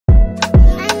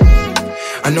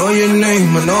know your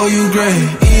name, I know you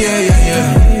great. Yeah, yeah,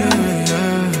 yeah.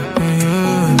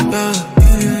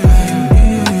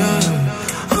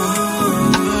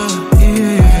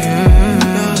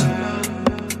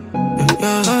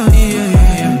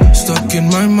 Stuck in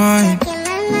my mind,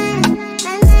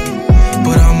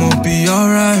 but I'ma be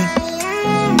alright.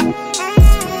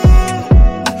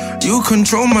 You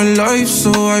control my life,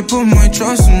 so I put my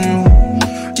trust in you.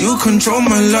 You control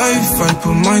my life, I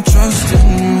put my trust in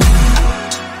you.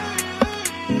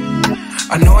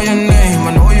 I know your name,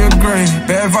 I know you're great.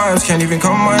 Bad vibes can't even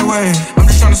come my way. I'm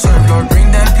just tryna serve, Lord, bring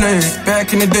that plate.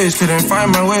 Back in the days, couldn't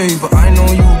find my way, but I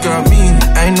know you got me.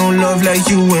 Ain't no love like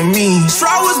you and me. So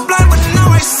I was blind, but now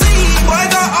I see. Boy,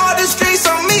 got all this grace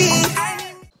on me.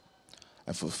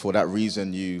 And for that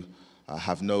reason, you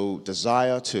have no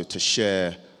desire to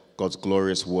share God's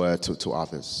glorious word to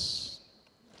others.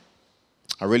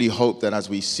 I really hope that as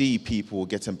we see people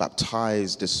getting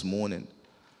baptized this morning,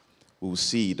 we will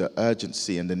see the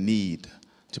urgency and the need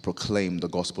to proclaim the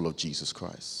gospel of Jesus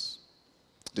Christ.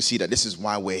 To see that this is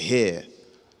why we're here.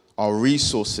 Our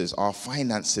resources, our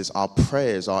finances, our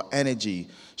prayers, our energy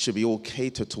should be all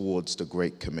catered towards the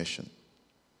Great Commission.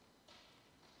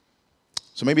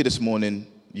 So maybe this morning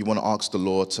you want to ask the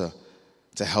Lord to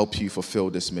help you fulfill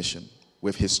this mission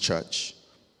with his church.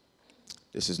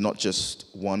 This is not just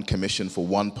one commission for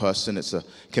one person, it's a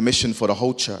commission for the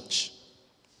whole church.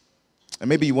 And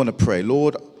maybe you want to pray,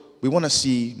 Lord, we want to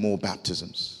see more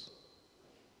baptisms.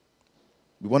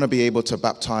 We want to be able to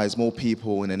baptize more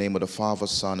people in the name of the Father,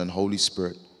 Son, and Holy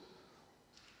Spirit.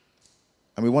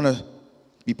 And we want to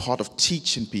be part of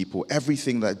teaching people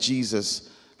everything that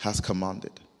Jesus has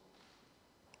commanded.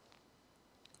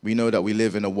 We know that we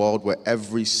live in a world where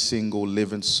every single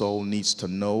living soul needs to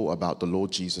know about the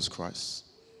Lord Jesus Christ.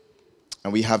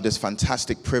 And we have this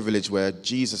fantastic privilege where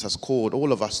Jesus has called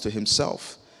all of us to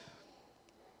himself.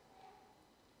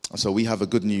 And so we have a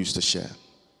good news to share.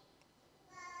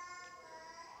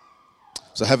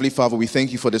 So Heavenly Father, we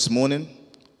thank you for this morning.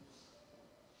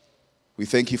 We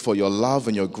thank you for your love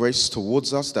and your grace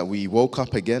towards us, that we woke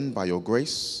up again by your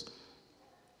grace.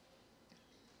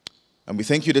 And we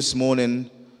thank you this morning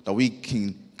that we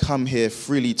can come here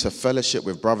freely to fellowship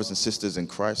with brothers and sisters in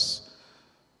Christ.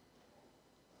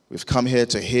 We've come here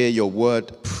to hear your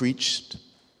word preached.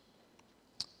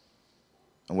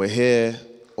 And we're here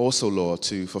also, Lord,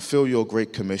 to fulfill your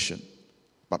great commission,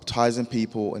 baptizing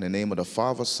people in the name of the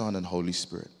Father, Son, and Holy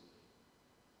Spirit.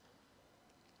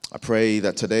 I pray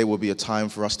that today will be a time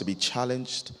for us to be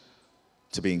challenged,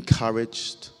 to be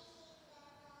encouraged,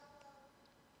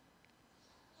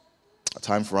 a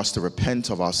time for us to repent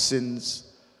of our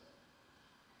sins,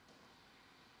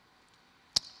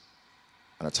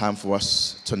 and a time for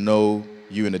us to know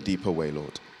you in a deeper way,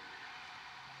 Lord.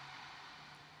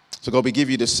 So God, we give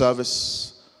you this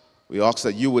service. We ask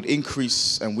that you would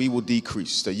increase and we will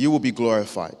decrease, that you will be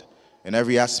glorified in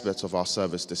every aspect of our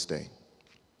service this day.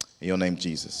 In your name,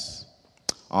 Jesus.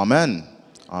 Amen.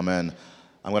 Amen.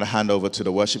 I'm going to hand over to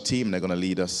the worship team, and they're going to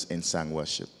lead us in sang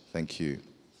worship. Thank you.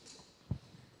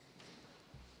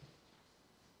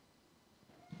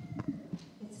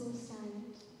 Let's all stand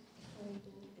before we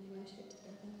do and worship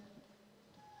together.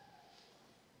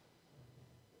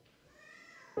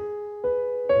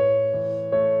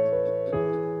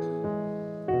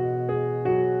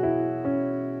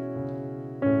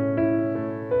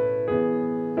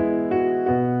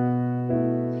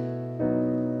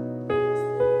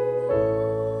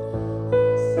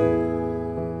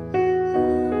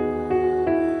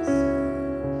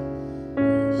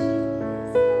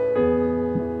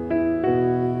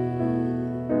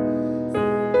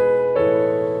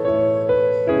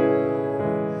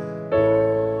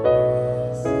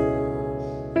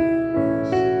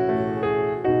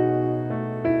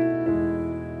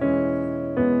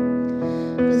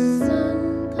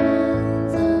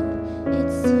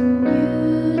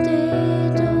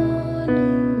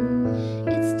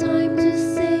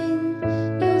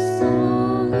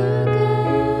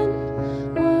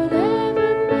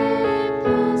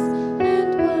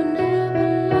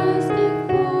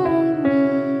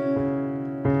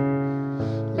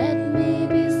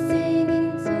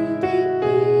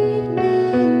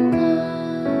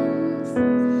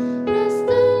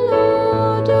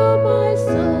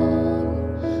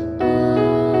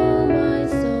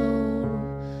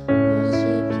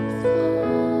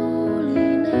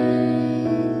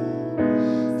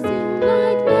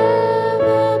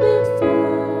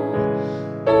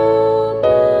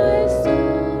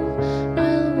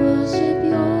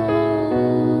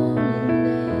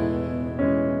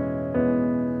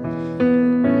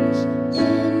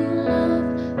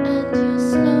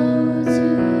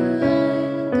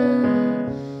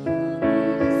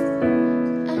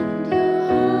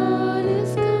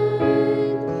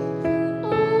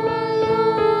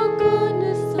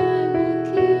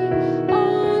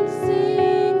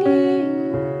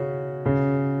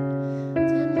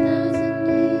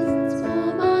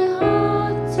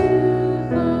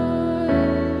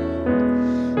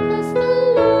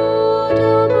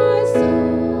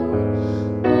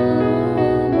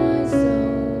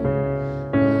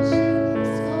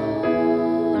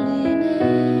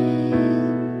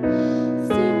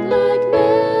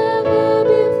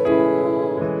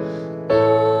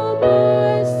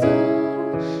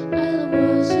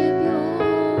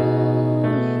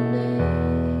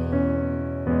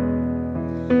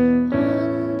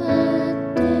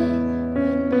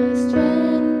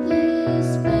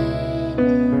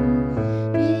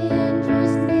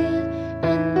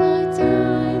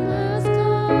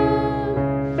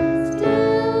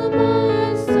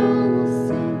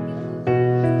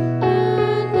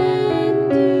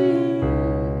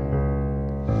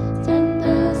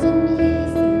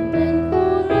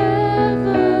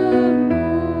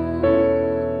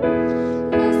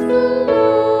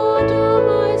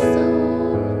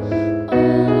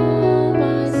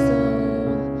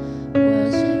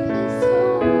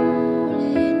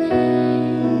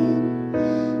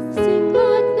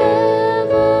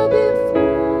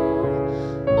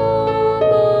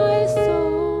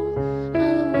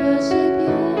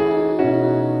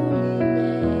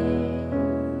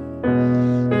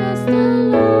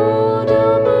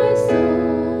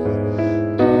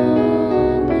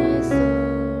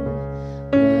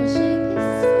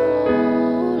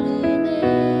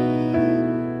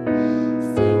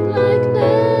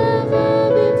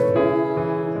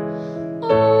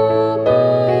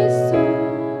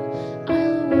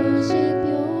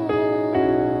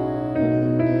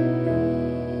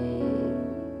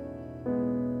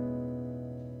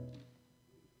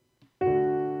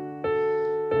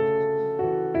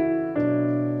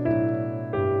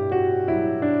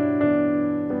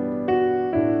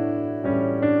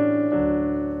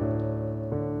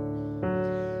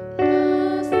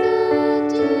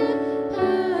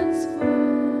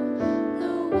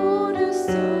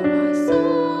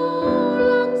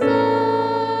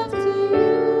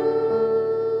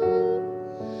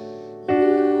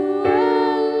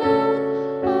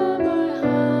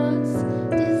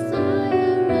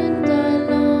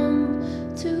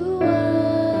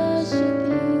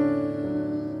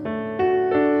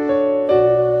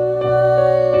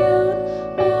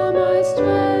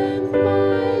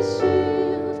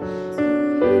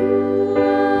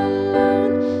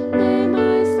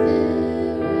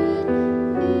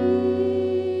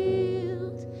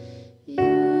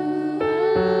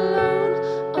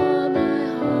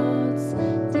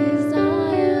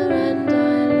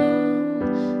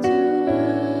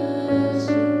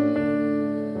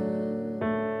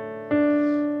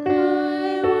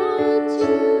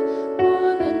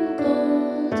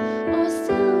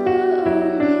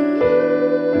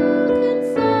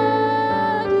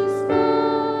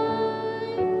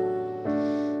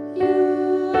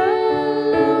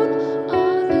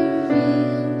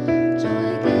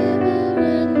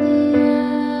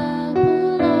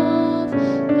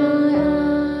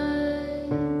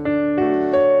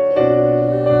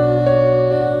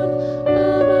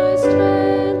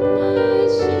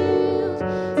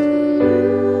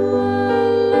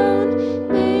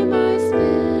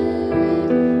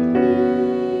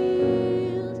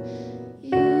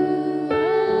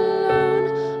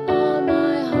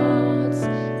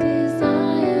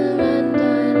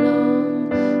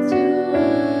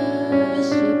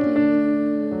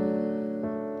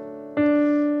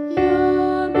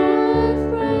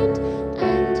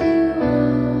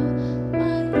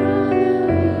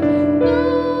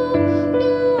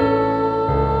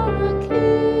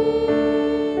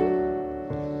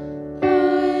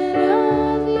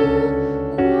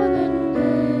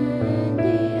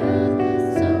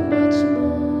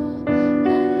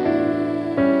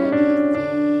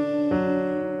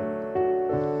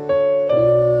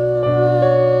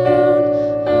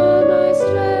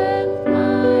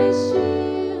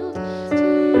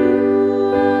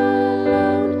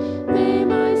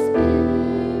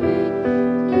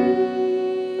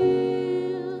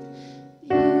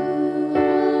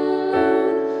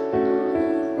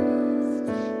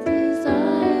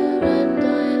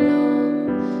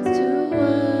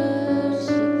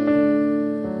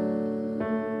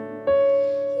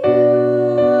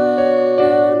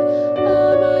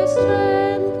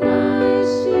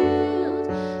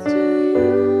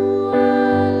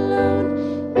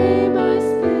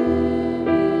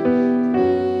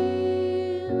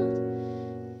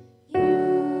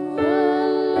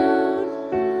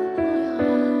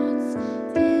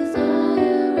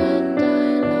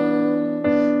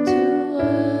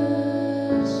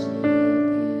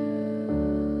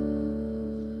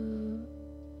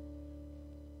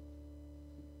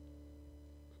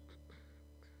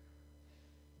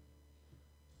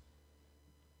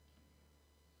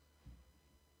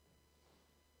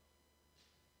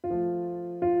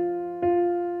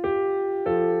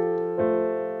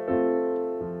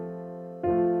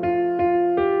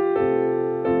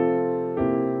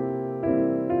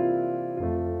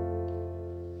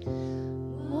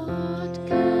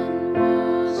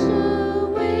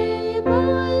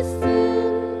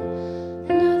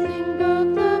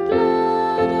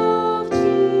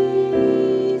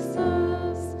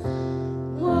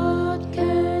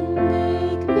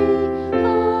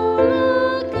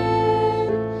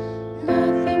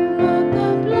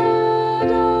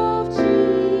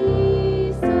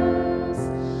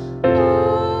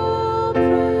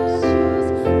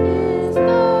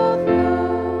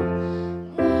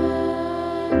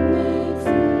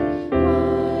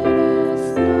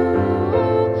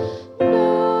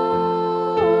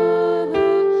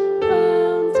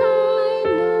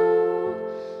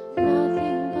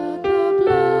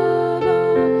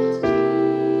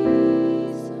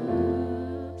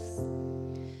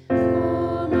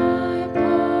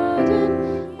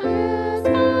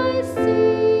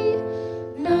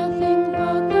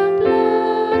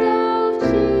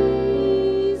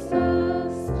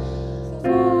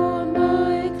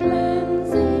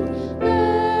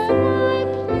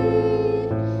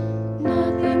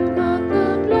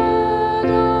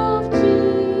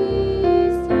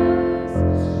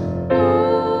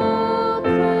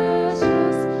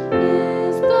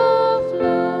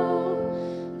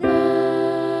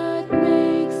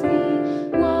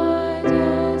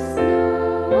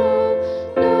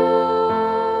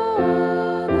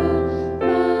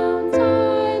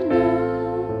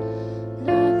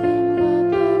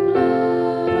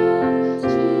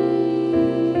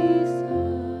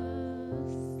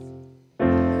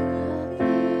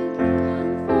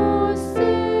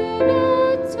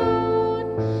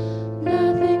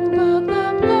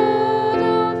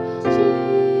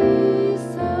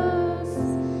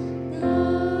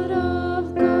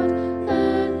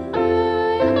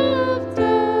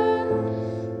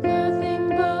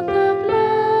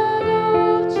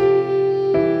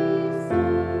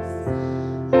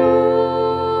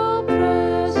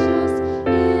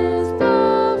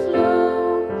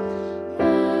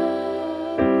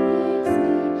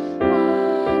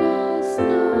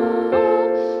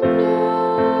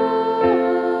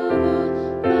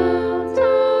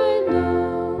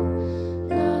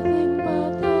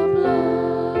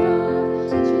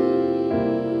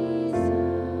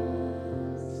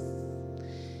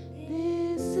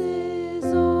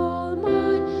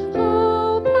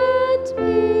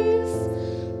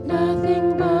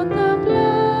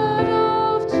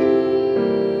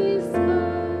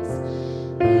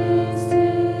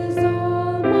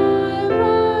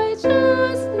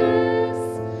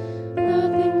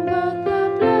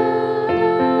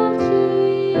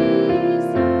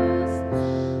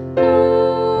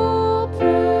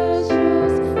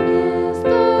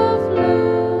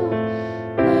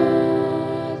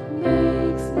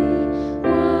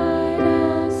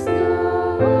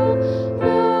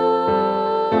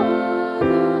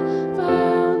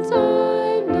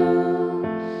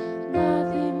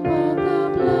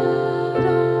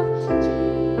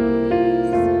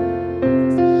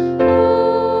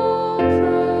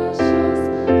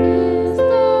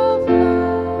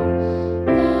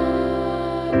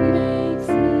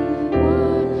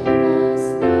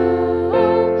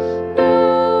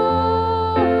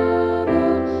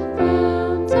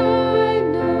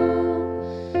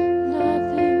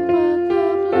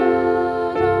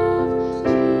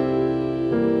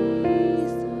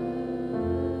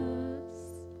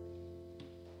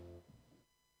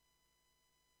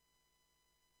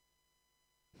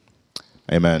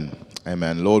 Amen.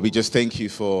 Amen. Lord, we just thank you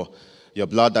for your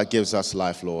blood that gives us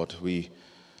life, Lord. We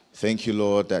thank you,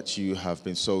 Lord, that you have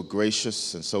been so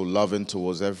gracious and so loving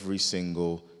towards every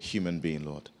single human being,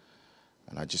 Lord.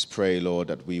 And I just pray, Lord,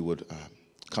 that we would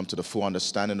come to the full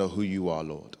understanding of who you are,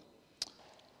 Lord.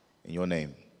 In your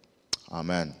name.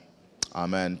 Amen.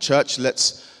 Amen. Church,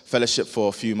 let's fellowship for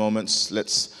a few moments.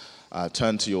 Let's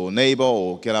turn to your neighbor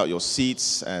or get out your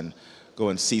seats and go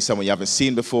and see someone you haven't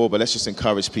seen before, but let's just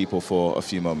encourage people for a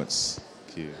few moments.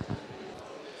 Thank you.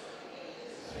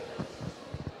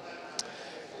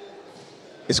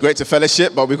 It's great to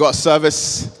fellowship, but we've got a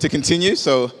service to continue,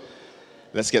 so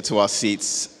let's get to our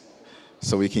seats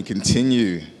so we can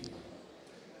continue.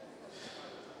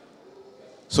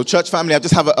 So church family, I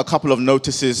just have a couple of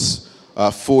notices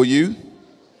for you.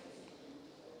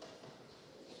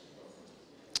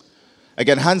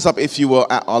 Again, hands up if you were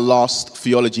at our last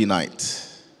theology night.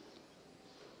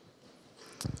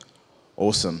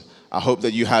 Awesome. I hope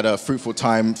that you had a fruitful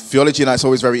time. Theology night is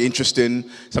always very interesting.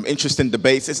 Some interesting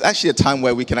debates. It's actually a time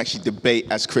where we can actually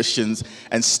debate as Christians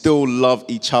and still love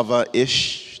each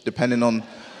other-ish, depending on,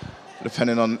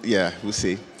 yeah, we'll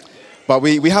see. But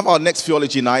we have our next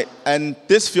theology night, and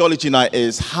this theology night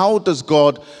is, how does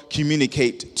God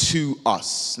communicate to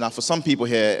us? Now, for some people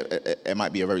here, it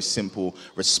might be a very simple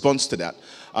response to that.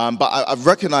 But I've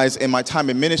recognized in my time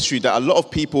in ministry that a lot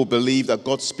of people believe that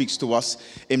God speaks to us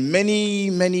in many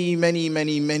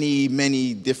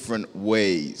different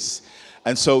ways.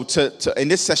 And so in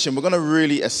this session, we're going to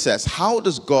really assess, how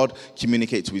does God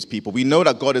communicate to his people? We know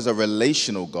that God is a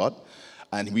relational God,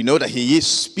 and we know that he is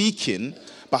speaking.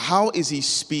 But how is he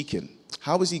speaking?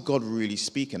 How is God really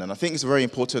speaking? And I think it's a very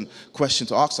important question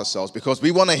to ask ourselves, because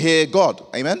we want to hear God.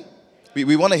 Amen?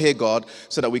 We want to hear God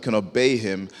so that we can obey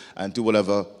him and do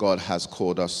whatever God has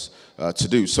called us to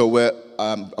do. So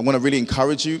I want to really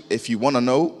encourage you, if you want to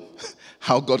know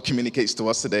how God communicates to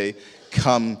us today,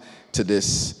 come to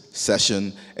this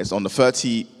session. It's on the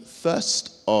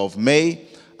 31st of May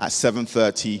at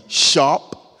 7:30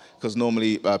 sharp, because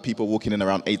normally people walking in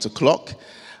around 8 o'clock.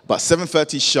 But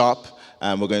 7:30 sharp,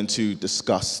 and we're going to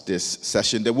discuss this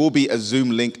session. There will be a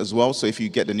Zoom link as well, so if you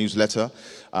get the newsletter,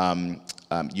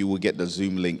 you will get the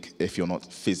Zoom link if you're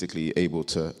not physically able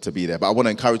to be there. But I want to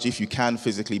encourage you, if you can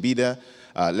physically be there,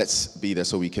 let's be there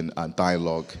so we can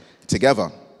dialogue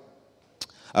together.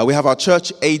 We have our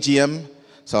church AGM,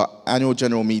 so our annual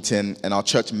general meeting, and our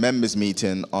church members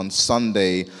meeting on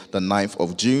Sunday, the 9th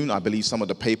of June. I believe some of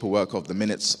the paperwork of the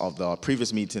minutes of the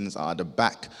previous meetings are at the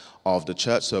back of the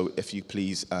church, so if you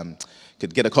please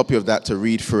could get a copy of that to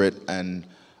read through it, and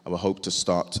I will hope to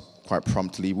start quite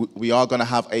promptly. We are going to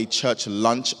have a church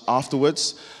lunch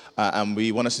afterwards, and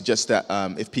we want to suggest that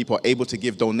if people are able to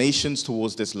give donations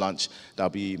towards this lunch, that'll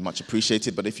be much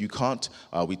appreciated, but if you can't,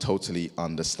 we totally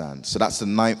understand. So that's the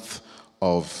 9th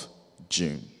of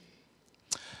June.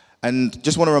 And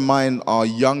just want to remind our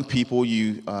young people,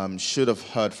 you should have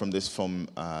heard from this from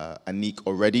Anik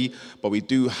already, but we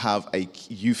do have a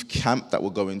youth camp that we're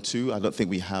going to. I don't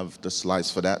think we have the slides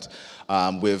for that.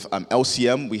 With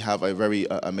LCM, we have a very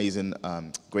amazing,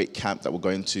 great camp that we're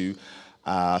going to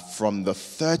from the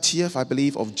 30th, I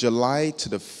believe, of July to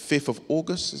the 5th of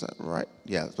August. Is that right?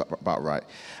 Yeah, that's about right.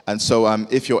 And so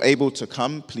if you're able to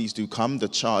come, please do come. The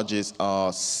charges are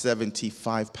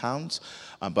 £75.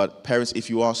 But parents, if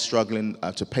you are struggling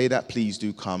to pay that, please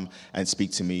do come and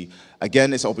speak to me.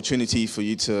 Again, it's an opportunity for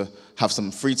you to have some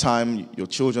free time. Your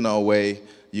children are away.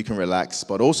 You can relax.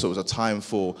 But also, it's a time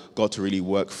for God to really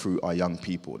work through our young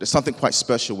people. There's something quite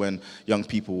special when young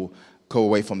people go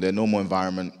away from their normal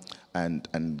environment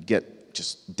and get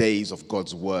just days of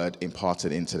God's word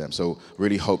imparted into them. So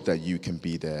really hope that you can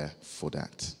be there for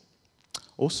that.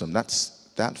 Awesome. That's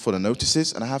that for the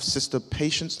notices. And I have Sister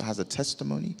Patience that has a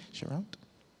testimony. Is she around?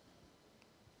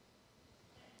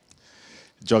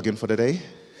 Jogging for the day.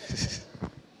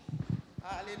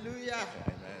 Hallelujah.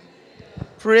 Amen.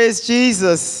 Praise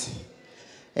Jesus.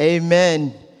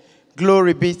 Amen.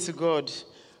 Glory be to God.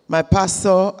 My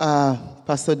pastor,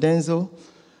 Pastor Denzel,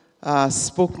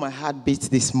 spoke my heartbeat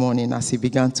this morning as he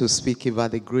began to speak about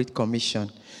the Great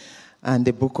Commission and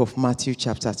the book of Matthew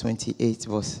chapter 28,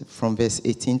 from verse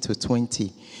 18 to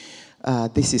 20.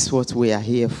 This is what we are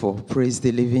here for. Praise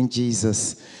the living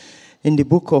Jesus. In the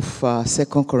book of 2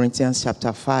 Corinthians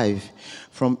chapter 5,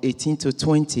 from 18 to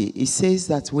 20, it says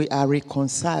that we are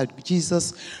reconciled.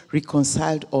 Jesus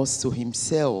reconciled us to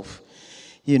himself,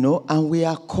 and we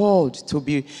are called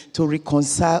to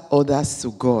reconcile others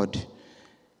to God.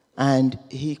 And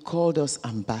he called us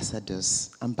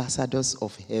ambassadors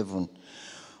of heaven.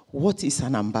 What is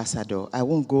an ambassador? I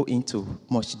won't go into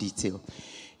much detail.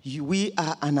 We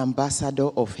are an ambassador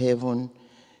of heaven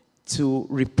to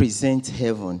represent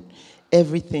heaven.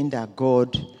 Everything that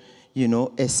God,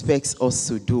 expects us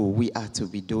to do, we are to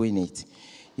be doing it.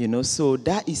 So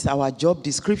that is our job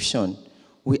description.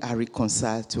 We are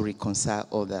reconciled to reconcile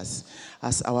others.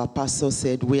 As our pastor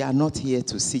said, we are not here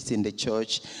to sit in the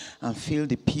church and fill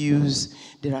the pews.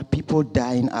 There are people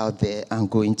dying out there and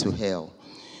going to hell.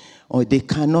 Or they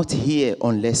cannot hear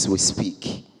unless we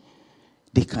speak.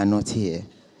 They cannot hear.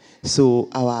 So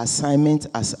our assignment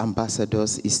as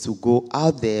ambassadors is to go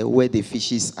out there where the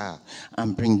fishes are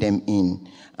and bring them in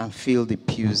and fill the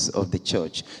pews of the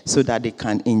church so that they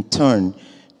can in turn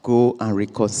go and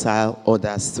reconcile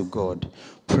others to God.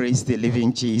 Praise the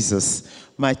living Jesus.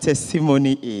 My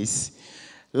testimony is,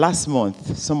 last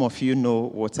month, some of you know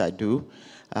what I do.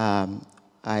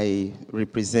 I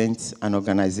represent an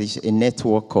organization, a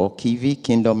network called KIVI,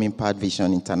 Kingdom Impact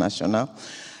Vision International.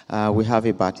 We have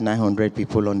about 900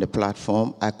 people on the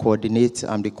platform. I'm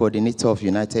the coordinator of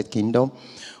United Kingdom.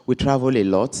 We travel a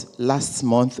lot. Last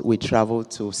month, we traveled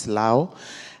to Slough,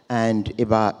 and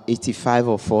about 85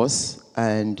 of us,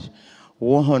 and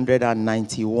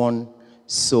 191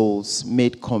 souls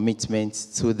made commitments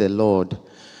to the Lord.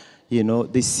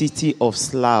 The city of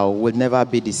Slough will never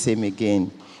be the same again.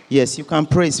 Yes, you can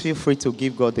praise. Feel free to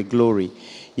give God the glory.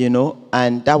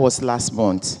 And that was last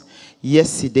month.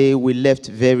 Yesterday, we left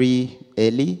very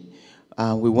early.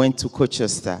 We went to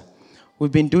Colchester.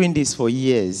 We've been doing this for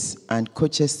years, and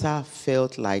Colchester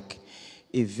felt like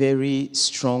a very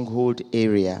stronghold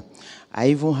area. I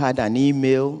even had an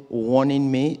email warning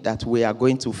me that we are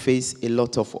going to face a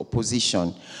lot of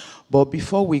opposition. But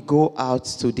before we go out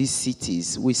to these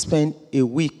cities, we spend a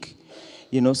week,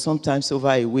 sometimes over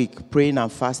a week, praying and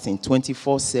fasting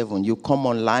 24/7. You come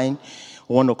online,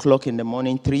 1 o'clock in the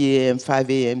morning, 3 a.m., 5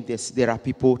 a.m., there are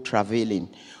people traveling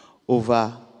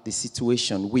over the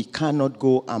situation. We cannot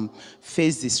go and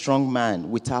face the strong man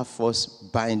without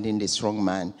first binding the strong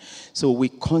man. So we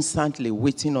constantly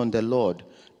waiting on the Lord,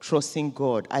 trusting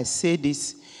God. I say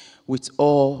this with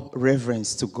all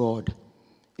reverence to God.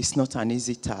 It's not an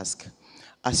easy task.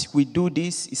 As we do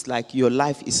this, it's like your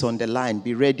life is on the line.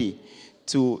 Be ready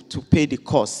to pay the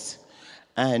cost.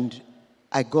 And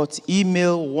I got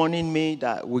email warning me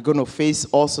that we're going to face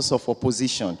all sorts of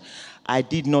opposition. I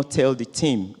did not tell the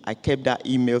team. I kept that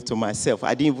email to myself.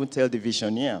 I didn't even tell the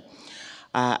visioneer.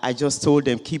 I just told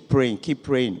them, keep praying, keep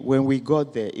praying. When we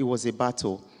got there, it was a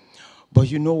battle. But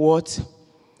you know what?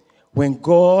 When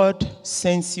God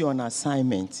sends you on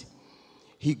assignment,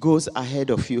 he goes ahead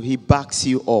of you. He backs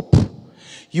you up.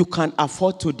 You can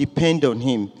afford to depend on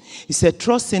him. He said,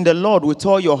 trust in the Lord with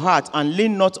all your heart and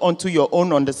lean not unto your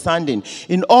own understanding.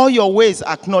 In all your ways,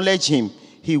 acknowledge him.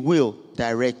 He will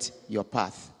direct your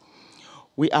path.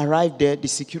 We arrived there. The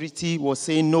security was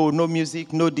saying, no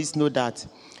music, no this, no that.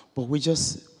 But we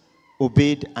just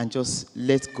obeyed and just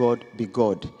let God be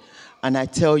God. And I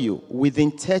tell you,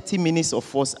 within 30 minutes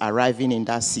of us arriving in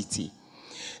that city,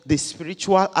 the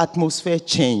spiritual atmosphere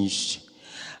changed.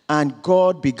 And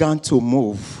God began to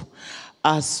move.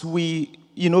 As we,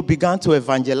 began to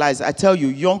evangelize, I tell you,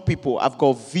 young people, I've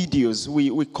got videos.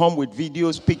 We come with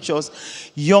videos, pictures.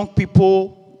 Young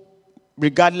people,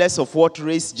 regardless of what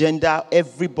race, gender,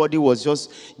 everybody was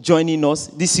just joining us.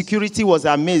 The security was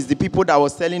amazed. The people that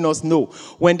was telling us no.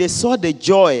 When they saw the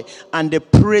joy and the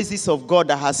praises of God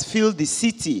that has filled the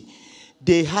city,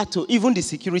 they had to, even the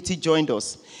security joined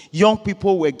us. Young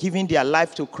people were giving their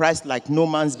life to Christ like no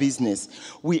man's business.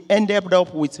 We ended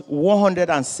up with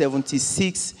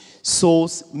 176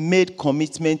 souls made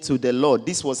commitment to the Lord.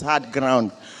 This was hard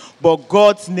ground, but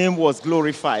God's name was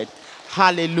glorified.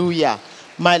 Hallelujah.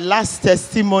 My last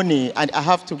testimony, and I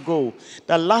have to go.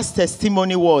 The last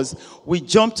testimony was we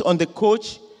jumped on the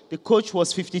coach. The coach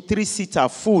was 53-seater,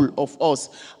 full of us,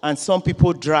 and some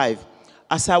people drive.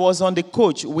 As I was on the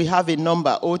coach, we have a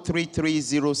number,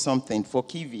 0330 something for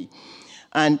KIVI.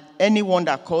 And anyone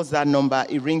that calls that number,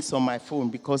 it rings on my phone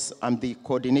because I'm the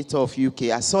coordinator of UK.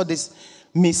 I saw this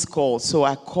missed call, so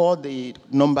I called the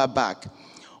number back,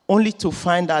 only to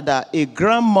find out that a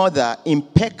grandmother in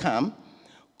Peckham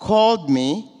called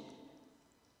me.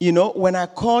 When I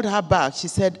called her back, she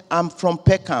said, I'm from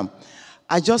Peckham.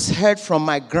 I just heard from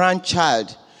my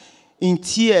grandchild in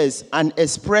tears and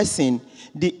expressing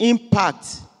the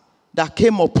impact that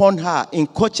came upon her in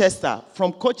Colchester.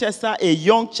 From Colchester, a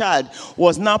young child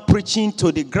was now preaching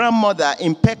to the grandmother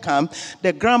in Peckham.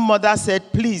 The grandmother said,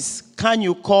 please, can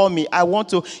you call me? I want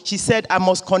to. She said, I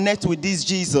must connect with this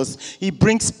Jesus. He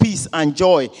brings peace and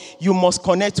joy. You must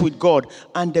connect with God.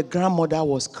 And the grandmother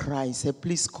was crying. Said,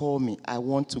 please call me. I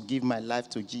want to give my life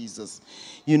to Jesus.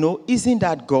 Isn't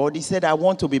that God? He said, I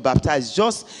want to be baptized.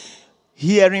 Just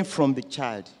hearing from the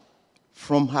child.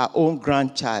 from her own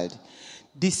grandchild.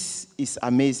 This is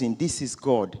amazing. This is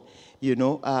God. You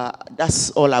know, that's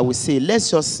all I would say.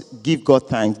 Let's just give God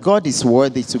thanks. God is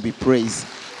worthy to be praised.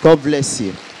 God bless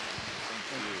you.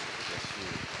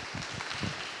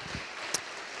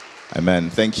 Amen.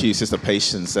 Thank you, Sister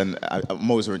Patience. And I'm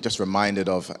always just reminded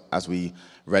of, as we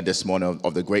read this morning,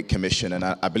 of the Great Commission. And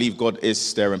I believe God is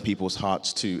stirring people's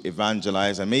hearts to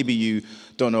evangelize. And maybe you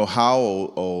don't know how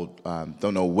or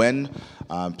don't know when.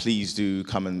 Please do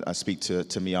come and speak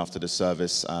to me after the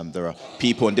service. There are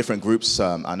people in different groups.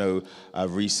 I know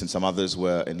Reese and some others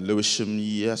were in Lewisham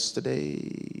yesterday.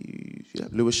 Yeah,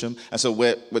 Lewisham. And so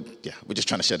we're just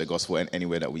trying to share the gospel in any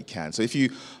way that we can. So if you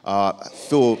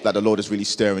feel that the Lord is really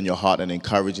stirring your heart and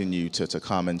encouraging you to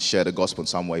come and share the gospel in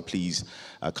some way, please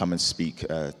come and speak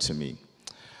to me.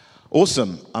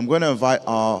 Awesome. I'm going to invite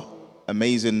our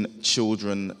amazing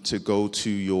children to go to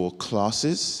your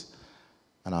classes.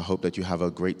 And I hope that you have a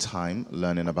great time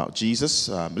learning about Jesus.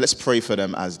 Let's pray for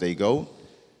them as they go.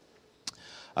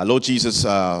 Lord Jesus,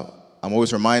 I'm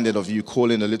always reminded of you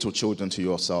calling the little children to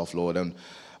yourself, Lord. And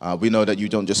we know that you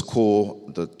don't just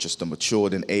call just the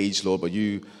matured in age, Lord, but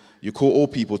you call all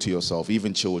people to yourself,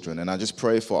 even children. And I just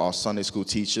pray for our Sunday school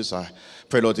teachers. I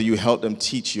pray, Lord, that you help them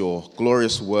teach your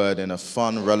glorious word in a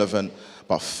fun, relevant,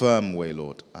 but firm way,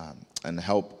 Lord. And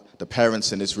help the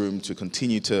parents in this room to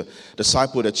continue to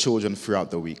disciple their children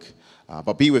throughout the week.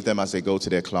 But be with them as they go to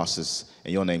their classes.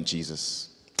 In your name, Jesus.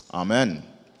 Amen.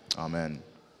 Amen.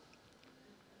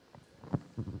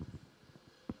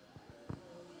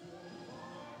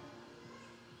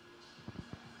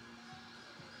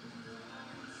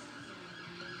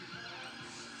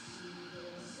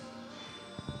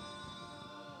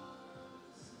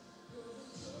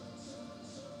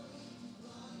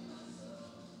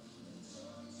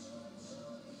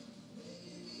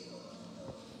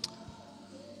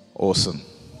 Awesome.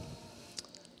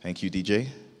 Thank you, DJ.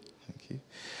 Thank you.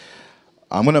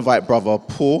 I'm going to invite Brother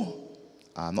Paul,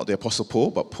 not the Apostle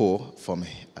Paul, but Paul from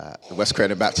the West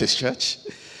Croydon Baptist Church.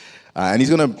 And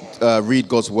he's going to read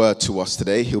God's word to us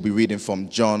today. He'll be reading from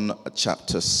John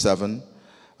chapter 7,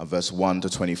 verse 1 to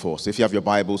 24. So if you have your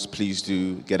Bibles, please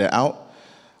do get it out.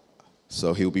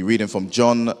 So he'll be reading from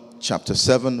John chapter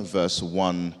 7, verse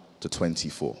 1 to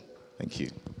 24. Thank you.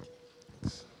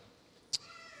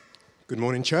 Good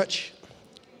morning, church.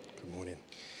 Good morning.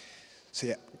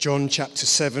 So John chapter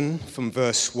 7 from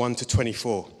verse 1 to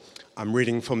 24. I'm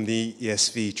reading from the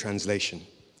ESV translation.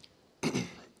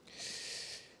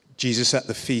 Jesus at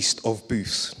the Feast of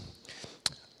Booths.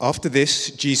 After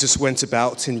this, Jesus went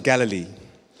about in Galilee.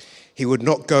 He would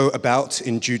not go about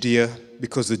in Judea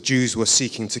because the Jews were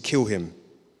seeking to kill him.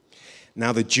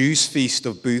 Now the Jews' Feast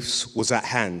of Booths was at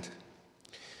hand.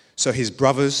 So his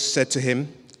brothers said to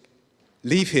him,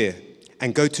 "Leave here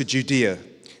and go to Judea,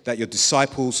 that your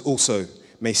disciples also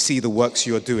may see the works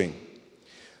you are doing.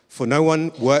 For no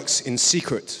one works in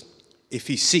secret if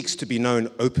he seeks to be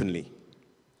known openly.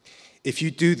 If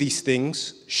you do these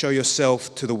things, show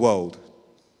yourself to the world."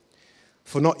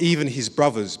 For not even his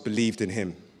brothers believed in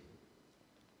him.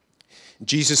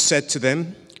 Jesus said to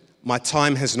them, "My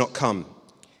time has not come,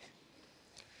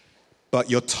 but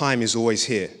your time is always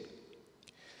here.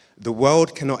 The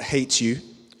world cannot hate you,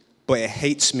 but it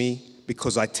hates me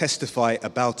because I testify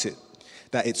about it,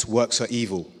 that its works are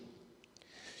evil.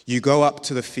 You go up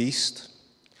to the feast.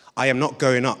 I am not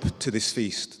going up to this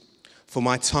feast, for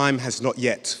my time has not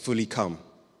yet fully come."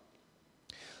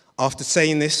 After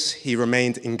saying this, he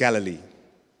remained in Galilee.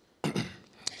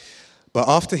 But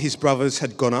after his brothers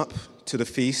had gone up to the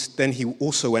feast, then he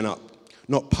also went up,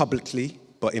 not publicly,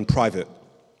 but in private.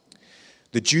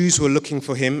 The Jews were looking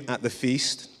for him at the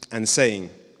feast and saying,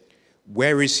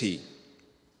 "Where is he?"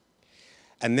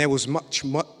 And there was much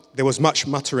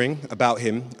muttering about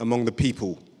him among the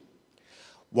people.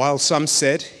 While some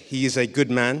said, "He is a good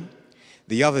man,"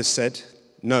 the others said,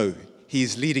 "No, he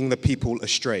is leading the people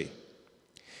astray."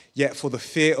 Yet for the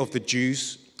fear of the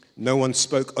Jews, no one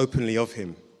spoke openly of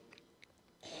him.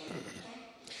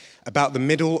 About the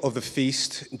middle of the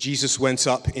feast, Jesus went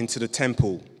up into the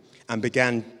temple and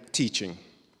began teaching.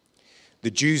 The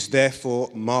Jews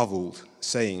therefore marveled,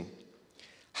 saying,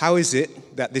 "How is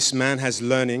it that this man has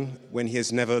learning when he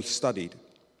has never studied?"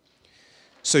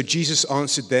 So Jesus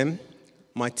answered them,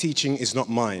 "My teaching is not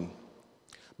mine,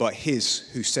 but his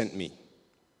who sent me.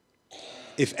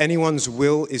 If anyone's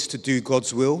will is to do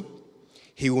God's will,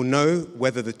 he will know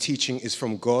whether the teaching is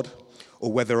from God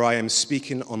or whether I am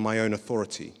speaking on my own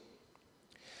authority.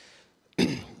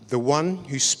 The one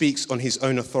who speaks on his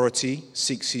own authority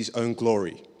seeks his own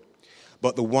glory,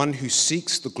 but the one who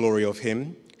seeks the glory of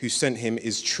him who sent him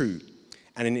is true,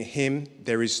 and in him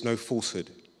there is no falsehood.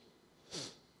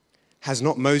 Has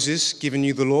not Moses given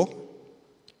you the law?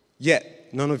 Yet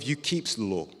none of you keeps the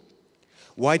law.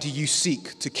 Why do you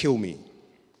seek to kill me?"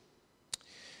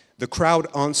 The crowd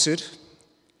answered,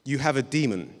 "You have a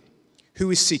demon.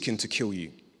 Who is seeking to kill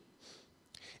you?"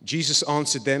 Jesus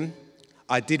answered them,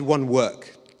 "I did one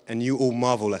work, and you all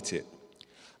marvel at it.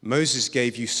 Moses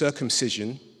gave you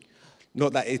circumcision,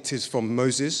 not that it is from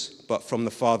Moses, but from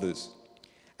the fathers.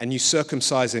 And you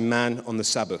circumcise a man on the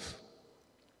Sabbath.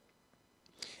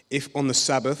 If on the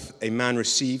Sabbath a man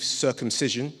receives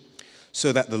circumcision,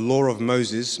 so that the law of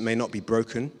Moses may not be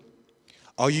broken,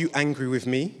 are you angry with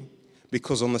me,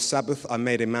 because on the Sabbath I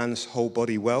made a man's whole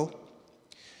body well?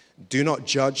 Do not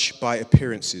judge by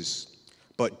appearances,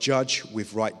 but judge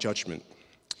with right judgment."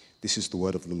 This is the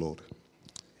word of the Lord.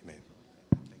 Amen.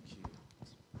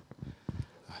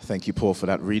 Thank you, Paul, for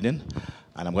that reading.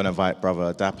 And I'm going to invite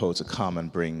Brother Dapo to come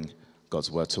and bring God's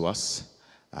word to us.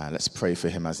 Let's pray for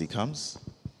him as he comes.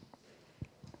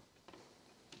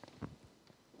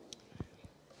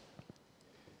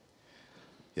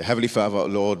 Yeah, Heavenly Father,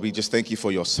 Lord, we just thank you for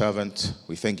your servant.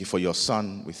 We thank you for your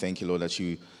son. We thank you, Lord, that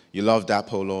you love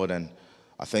Dapo, Lord. And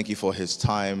I thank you for his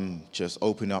time just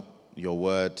opening up your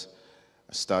word,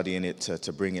 studying it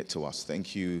to bring it to us.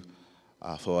 Thank you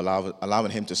for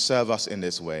allowing him to serve us in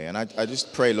this way. And I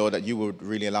just pray, Lord, that you would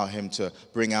really allow him to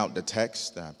bring out the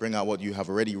text, bring out what you have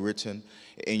already written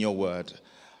in your word,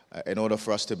 in order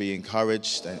for us to be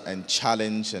encouraged and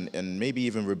challenged and maybe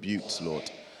even rebuked, Lord.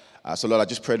 So, Lord, I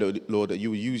just pray, Lord, that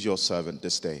you will use your servant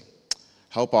this day.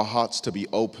 Help our hearts to be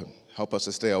open. Help us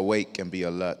to stay awake and be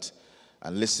alert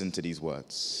and listen to these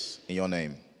words. In your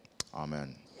name,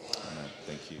 amen. Amen.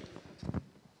 Thank you.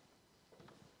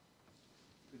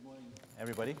 Good morning,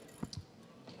 everybody.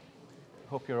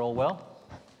 Hope you're all well.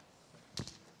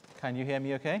 Can you hear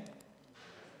me okay?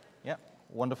 Yeah,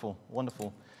 wonderful,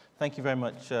 wonderful. Thank you very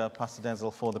much, Pastor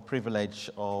Denzel, for the privilege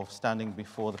of standing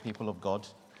before the people of God.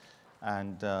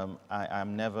 And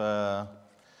I'm never,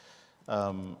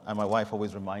 and my wife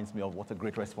always reminds me of what a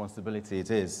great responsibility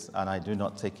it is, and I do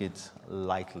not take it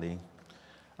lightly.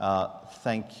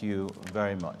 Thank you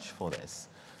very much for this.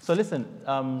 So listen,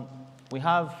 we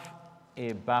have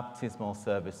a baptismal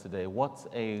service today. What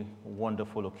a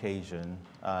wonderful occasion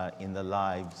in the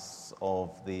lives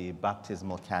of the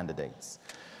baptismal candidates.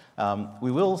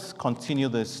 We will continue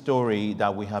the story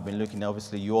that we have been looking at.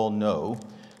 Obviously, you all know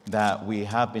that we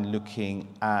have been looking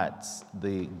at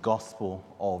the Gospel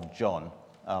of John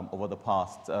over the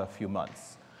past few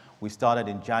months. We started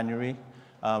in January,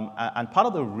 and part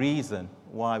of the reason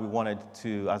why we wanted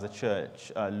to, as a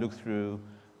church, look through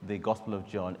the Gospel of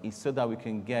John is so that we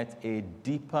can get a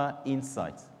deeper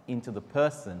insight into the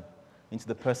person, into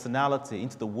the personality,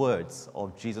 into the words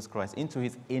of Jesus Christ, into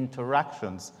his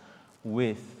interactions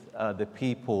with the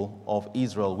people of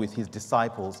Israel, with his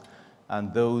disciples,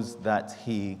 and those that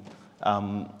he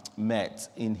met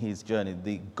in his journey.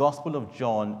 The Gospel of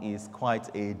John is quite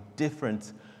a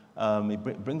different,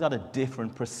 it brings out a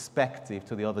different perspective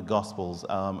to the other Gospels,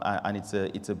 and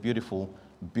it's a beautiful,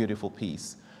 beautiful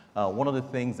piece. One of the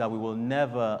things that we will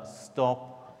never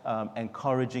stop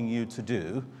encouraging you to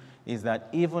do is that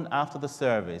even after the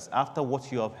service, after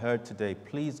what you have heard today,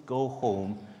 please go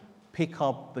home, pick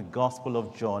up the Gospel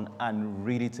of John and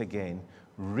read it again.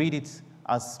 Read it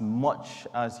as much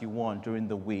as you want during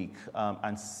the week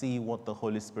and see what the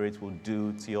Holy Spirit will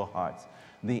do to your heart.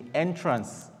 The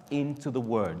entrance into the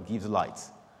Word gives light,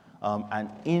 and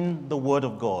in the Word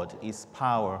of God is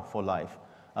power for life.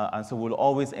 And so we'll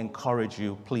always encourage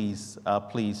you, please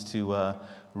to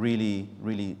really,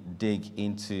 really dig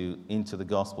into the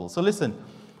Gospel. So listen,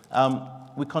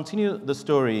 we continue the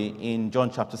story in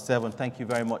John chapter 7. Thank you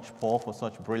very much, Paul, for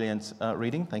such brilliant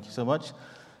reading. Thank you so much.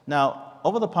 Now,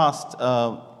 over the past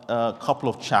couple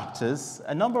of chapters,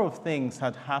 a number of things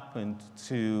had happened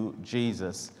to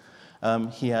Jesus.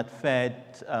 He had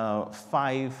fed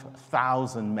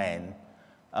 5,000 men,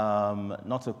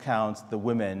 not to count the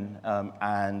women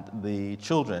and the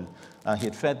children. He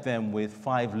had fed them with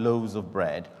 5 loaves of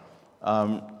bread.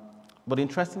 But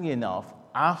interestingly enough,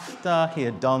 after he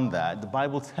had done that, the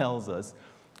Bible tells us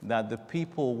that the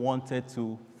people wanted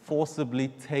to forcibly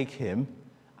take him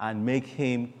and make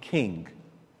him king,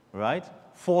 right?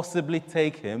 Forcibly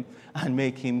take him and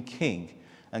make him king.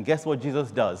 And guess what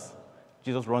Jesus does?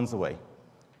 Jesus runs away,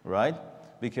 right?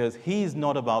 Because he's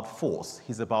not about force,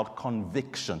 he's about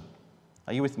conviction.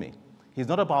 Are you with me? He's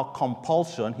not about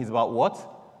compulsion, he's about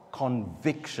what?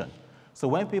 Conviction. So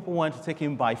when people wanted to take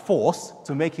him by force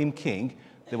to make him king,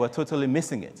 they were totally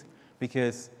missing it.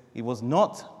 Because it was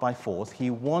not by force, he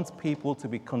wants people to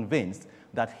be convinced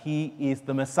that he is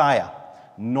the Messiah.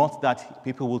 Not that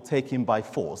people will take him by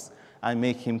force. and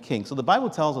make him king. So the Bible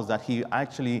tells us that he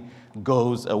actually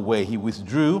goes away. He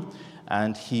withdrew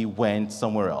and he went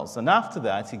somewhere else. And after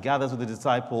that, he gathers with the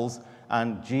disciples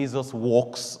and Jesus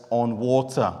walks on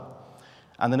water.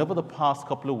 And then over the past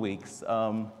couple of weeks,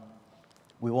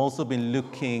 we've also been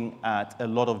looking at a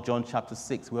lot of John chapter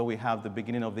 6, where we have the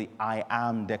beginning of the I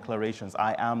am declarations.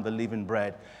 I am the living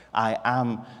bread. I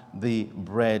am the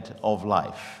bread of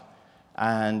life.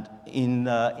 And in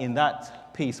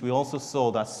that piece, we also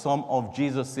saw that some of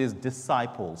Jesus'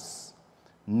 disciples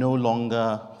no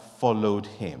longer followed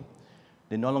him.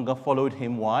 They no longer followed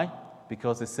him. Why?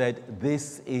 Because they said,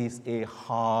 this is a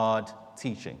hard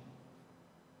teaching,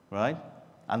 right?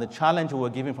 And the challenge we were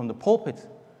given from the pulpit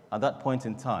at that point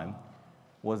in time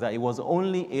was that it was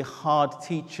only a hard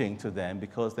teaching to them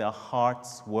because their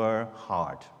hearts were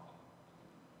hard.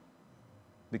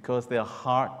 Because their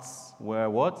hearts were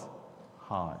what?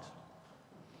 Hard.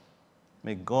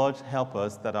 May God help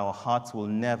us that our hearts will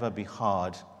never be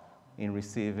hard in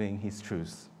receiving his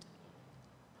truth.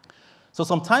 So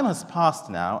some time has passed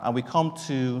now, and we come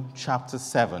to chapter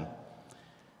 7.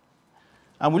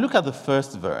 And we look at the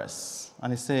first verse,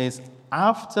 and it says,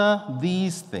 after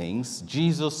these things,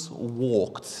 Jesus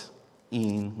walked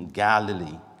in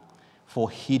Galilee, for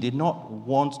he did not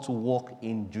want to walk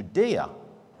in Judea,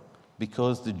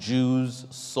 because the Jews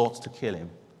sought to kill him.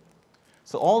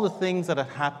 So all the things that had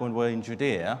happened were in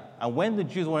Judea, and when the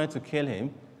Jews wanted to kill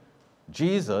him,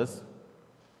 Jesus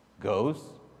goes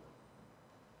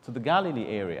to the Galilee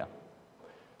area.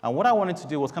 And what I wanted to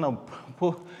do was kind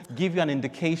of give you an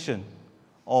indication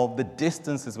of the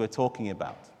distances we're talking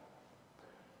about.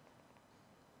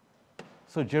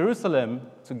 So Jerusalem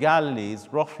to Galilee is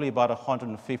roughly about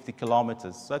 150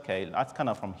 kilometers. Okay, that's kind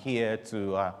of from here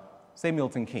to, say,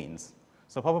 Milton Keynes.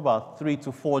 So probably about 3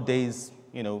 to 4 days,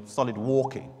 solid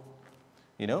walking,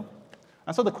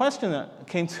 And so the question that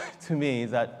came to me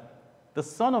is that the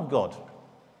Son of God,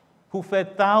 who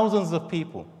fed thousands of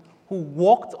people, who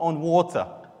walked on water,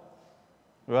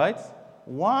 right?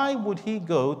 Why would he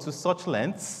go to such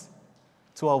lengths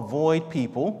to avoid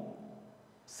people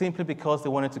simply because they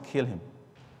wanted to kill him?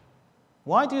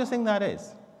 Why do you think that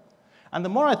is? And the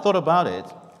more I thought about it,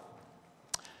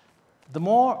 the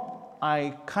more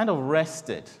I kind of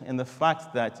rested in the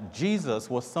fact that Jesus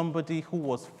was somebody who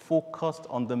was focused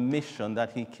on the mission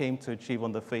that he came to achieve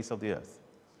on the face of the earth.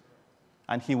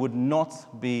 And he would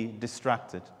not be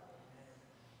distracted.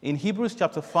 In Hebrews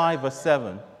chapter 5, verse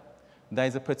 7, there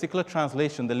is a particular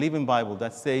translation, the Living Bible,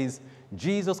 that says,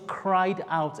 Jesus cried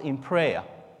out in prayer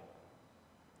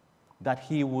that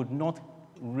he would not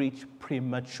reach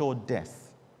premature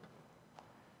death.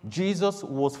 Jesus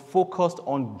was focused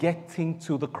on getting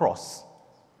to the cross,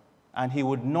 and he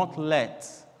would not let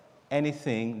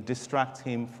anything distract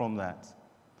him from that.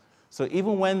 So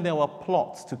even when there were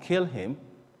plots to kill him,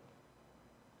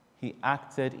 he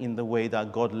acted in the way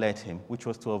that God led him, which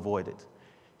was to avoid it.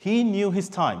 He knew his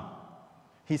time.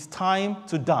 His time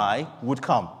to die would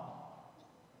come.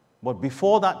 But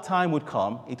before that time would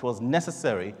come, it was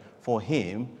necessary for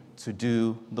him to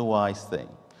do the wise thing.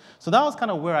 So that was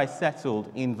kind of where I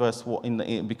settled in verse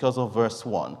 1, because of verse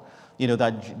 1.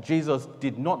 That Jesus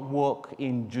did not walk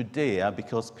in Judea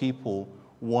because people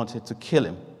wanted to kill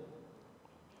him.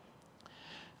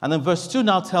 And then verse 2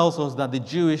 now tells us that the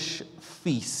Jewish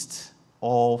feast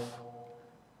of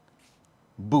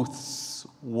booths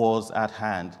was at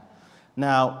hand.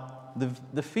 Now,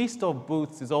 the Feast of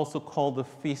Booths is also called the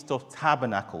Feast of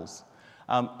Tabernacles.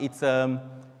 It's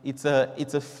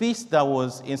a feast that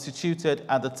was instituted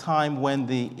at the time when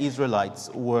the Israelites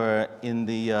were in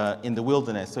the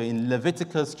wilderness. So in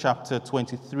Leviticus chapter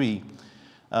 23,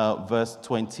 verse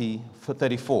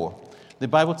 34, the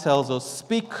Bible tells us,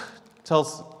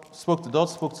 God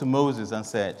spoke to Moses and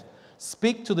said,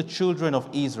 "Speak to the children of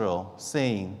Israel,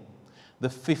 saying, the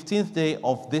 15th day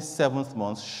of this 7th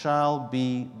month shall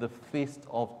be the Feast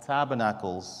of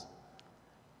Tabernacles.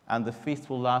 And the feast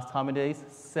will last how many days?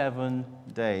 7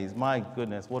 days." My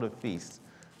goodness, what a feast.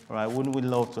 All right, wouldn't we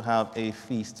love to have a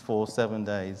feast for 7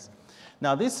 days?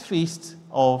 Now, this Feast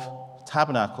of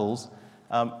Tabernacles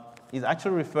is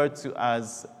actually referred to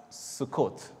as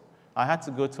Sukkot. I had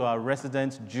to go to our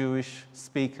resident Jewish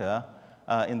speaker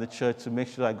in the church to make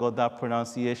sure I got that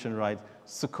pronunciation right.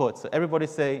 Sukkot. So everybody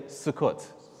say Sukkot.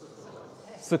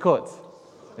 Sukkot.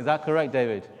 Is that correct,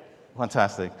 David?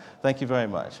 Fantastic. Thank you very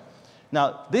much.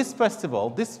 Now, this festival,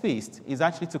 this feast, is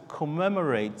actually to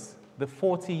commemorate the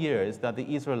 40 years that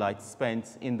the Israelites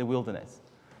spent in the wilderness.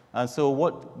 And so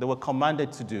what they were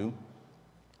commanded to do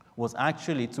was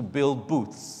actually to build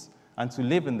booths and to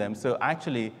live in them. So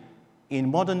actually, in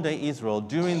modern-day Israel,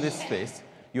 during this feast,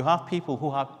 you have people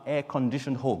who have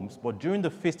air-conditioned homes, but during the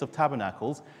Feast of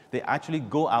Tabernacles, they actually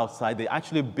go outside, they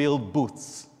actually build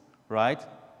booths, right?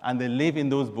 And they live in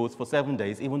those booths for 7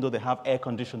 days, even though they have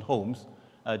air-conditioned homes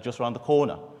just around the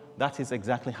corner. That is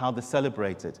exactly how they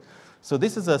celebrate it. So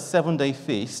this is a 7-day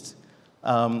feast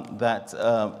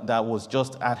that was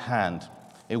just at hand,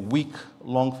 a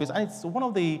week-long feast. And it's one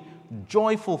of the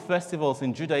joyful festivals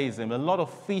in Judaism, a lot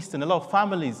of feasting, a lot of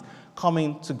families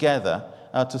coming together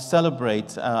to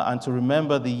celebrate and to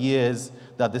remember the years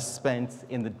that they spent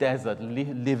in the desert,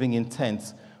 living in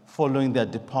tents, following their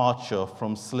departure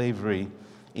from slavery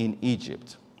in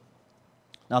Egypt.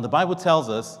 Now, the Bible tells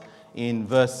us in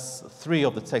verse 3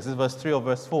 of the text, this is verse 3 or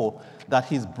verse 4, that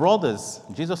his brothers,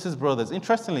 Jesus' brothers,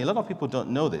 interestingly, a lot of people don't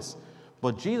know this,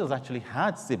 but Jesus actually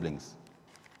had siblings.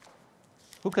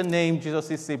 Who can name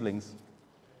Jesus' siblings?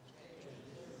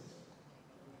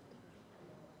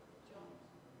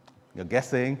 You're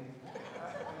guessing.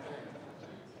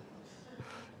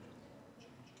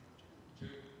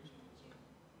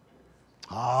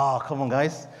 Come on,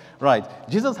 guys. Right.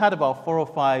 Jesus had about 4 or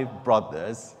 5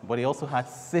 brothers, but he also had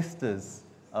sisters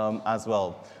as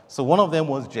well. So one of them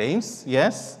was James,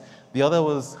 yes. The other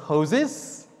was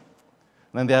Joses.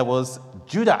 Then there was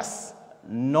Judas,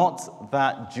 not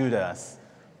that Judas,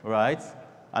 right?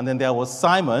 And then there was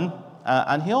Simon,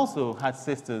 and he also had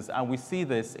sisters, and we see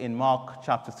this in Mark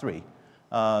chapter 3.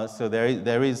 So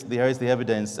there is the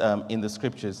evidence in the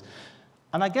scriptures.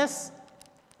 And I guess,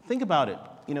 think about it.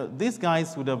 You know, these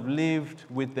guys would have lived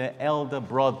with their elder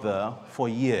brother for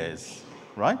years,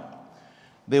 right?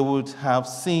 They would have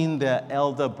seen their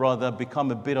elder brother become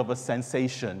a bit of a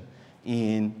sensation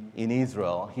in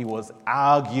Israel. He was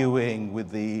arguing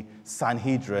with the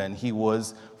Sanhedrin. He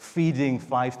was feeding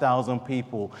 5,000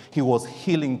 people. He was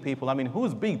healing people. I mean,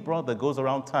 whose big brother goes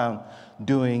around town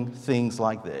doing things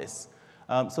like this?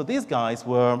 So these guys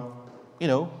were, you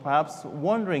know, perhaps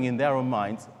wondering in their own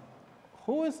minds,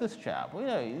 who is this chap? Well,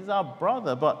 yeah, he's our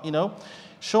brother, but, you know,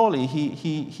 surely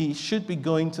he should be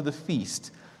going to the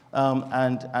feast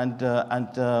and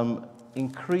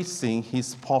increasing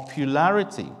his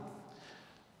popularity.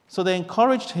 So they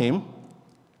encouraged him.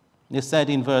 They said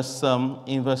in verse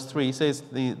 3, it says,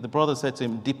 the brother said to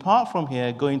him, "Depart from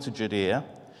here, go into Judea,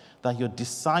 that your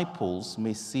disciples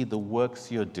may see the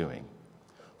works you're doing.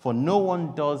 For no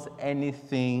one does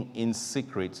anything in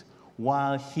secret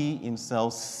while he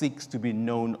himself seeks to be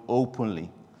known openly.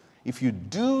 If you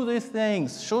do these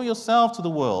things, show yourself to the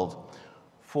world."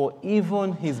 For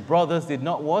even his brothers did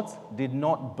not what? Did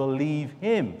not believe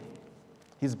him.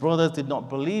 His brothers did not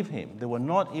believe him. They were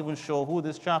not even sure who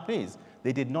this chap is.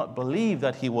 They did not believe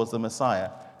that he was the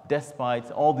Messiah, despite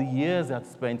all the years they had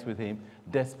spent with him,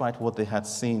 despite what they had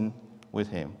seen with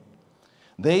him.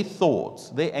 They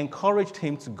encouraged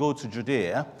him to go to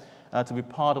Judea to be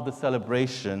part of the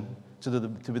celebration, to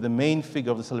be the main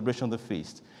figure of the celebration of the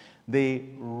feast. They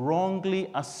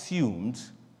wrongly assumed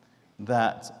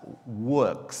that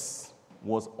works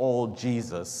was all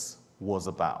Jesus was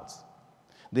about.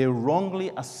 They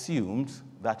wrongly assumed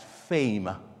that fame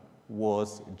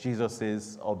was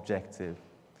Jesus' objective.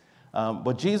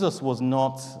 But Jesus was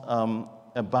not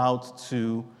about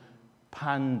to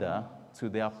pander to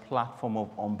their platform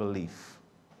of unbelief.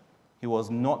 He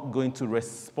was not going to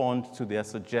respond to their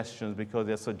suggestions because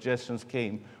their suggestions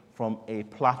came from a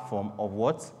platform of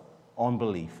what?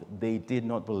 Unbelief. They did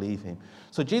not believe him.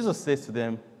 So Jesus says to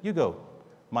them, "You go.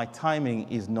 My timing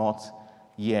is not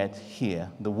yet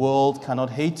here. The world cannot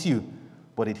hate you,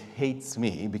 but it hates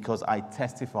me because I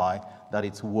testify that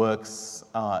its works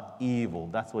are evil."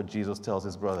 That's what Jesus tells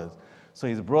his brothers. So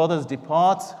his brothers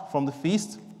depart from the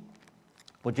feast,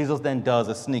 but Jesus then does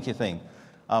a sneaky thing.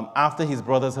 After his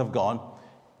brothers have gone,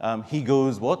 he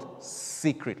goes what?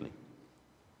 Secretly.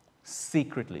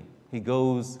 Secretly. He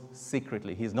goes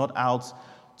secretly. He's not out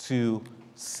to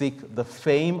seek the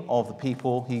fame of the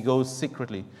people. He goes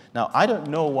secretly. Now, I don't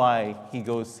know why he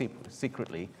goes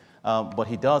secretly, but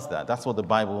he does that. That's what the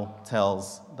Bible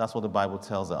tells. That's what the Bible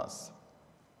tells us.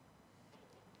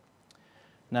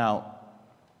 Now,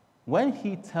 when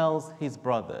he tells his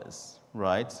brothers,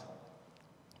 right,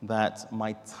 that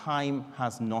my time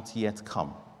has not yet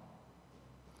come,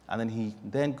 and then he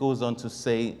then goes on to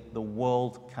say, the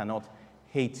world cannot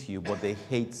hate you, but they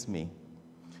hate me.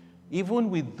 Even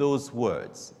with those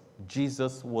words,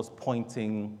 Jesus was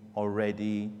pointing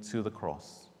already to the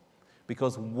cross.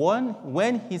 Because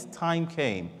when his time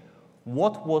came,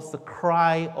 what was the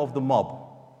cry of the mob?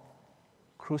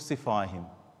 Crucify him,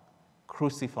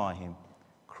 crucify him,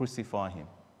 crucify him.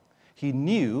 He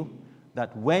knew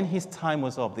that when his time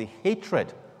was up, the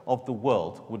hatred of the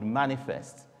world would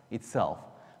manifest itself,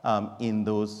 in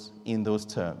those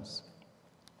terms.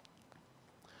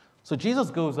 So Jesus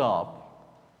goes up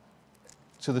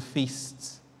to the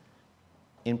feast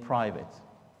in private.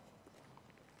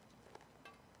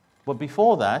 But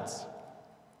before that,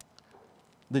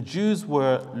 the Jews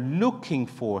were looking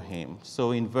for him.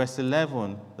 So in verse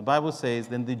 11, the Bible says,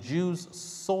 "Then the Jews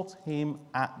sought him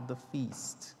at the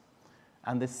feast.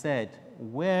 And they said,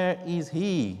 'Where is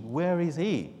he? Where is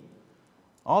he?'"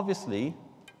 Obviously,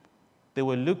 they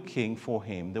were looking for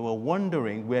him. They were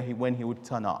wondering when he would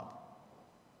turn up.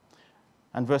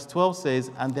 And verse 12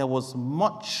 says, "And there was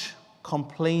much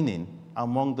complaining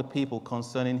among the people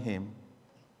concerning him.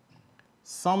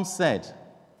 Some said,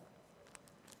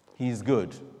 'He is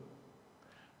good.'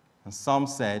 And some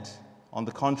said, on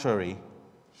the contrary,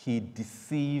 'He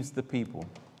deceives the people.'"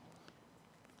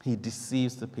 He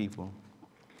deceives the people.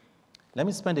 Let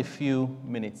me spend a few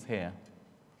minutes here.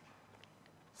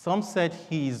 Some said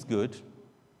he is good.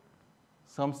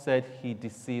 Some said he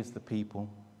deceives the people.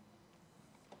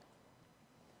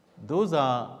 Those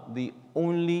are the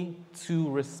only two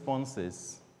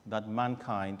responses that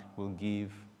mankind will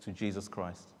give to Jesus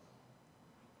Christ.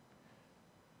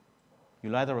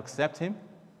 You'll either accept him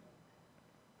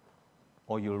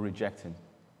or you'll reject him.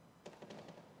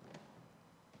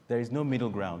 There is no middle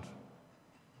ground.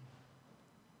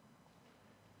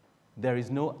 There is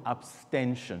no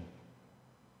abstention.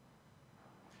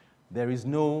 There is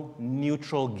no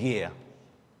neutral gear.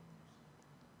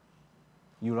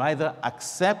 You either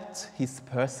accept his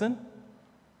person,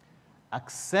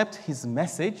 accept his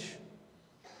message,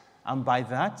 and by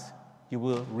that you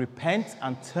will repent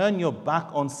and turn your back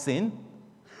on sin,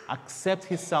 accept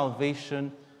his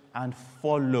salvation, and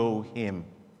follow him.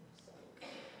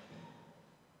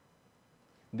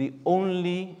 The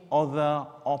only other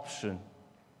option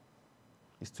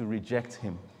is to reject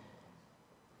him.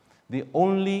 The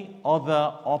only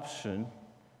other option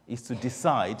is to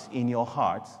decide in your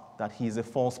heart that he is a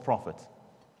false prophet.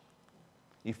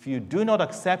 If you do not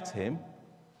accept him,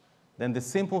 then the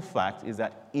simple fact is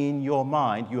that in your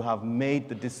mind you have made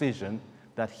the decision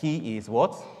that he is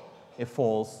what? A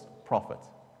false prophet.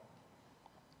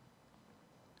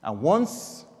 And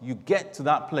once you get to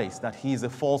that place that he is a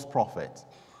false prophet,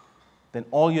 then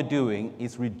all you're doing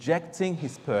is rejecting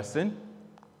his person,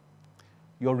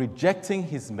 you're rejecting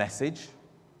his message,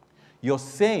 you're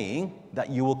saying that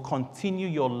you will continue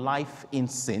your life in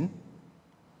sin,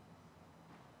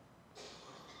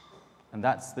 and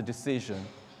that's the decision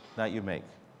that you make.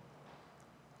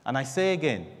 And I say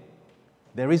again,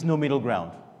 there is no middle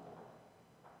ground.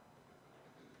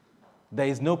 There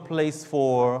is no place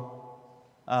for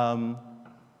a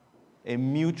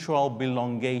mutual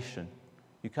belongation.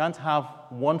 You can't have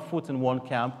one foot in one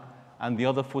camp and the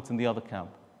other foot in the other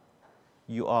camp.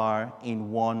 You are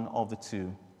in one of the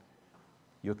two.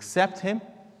 You accept him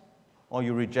or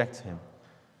you reject him.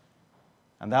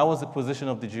 And that was the position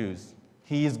of the Jews.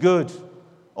 He is good,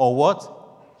 or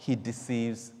what? He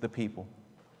deceives the people.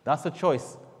 That's the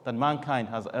choice that mankind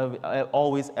has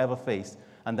always ever faced.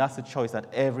 And that's the choice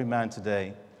that every man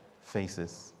today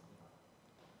faces.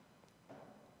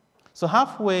 So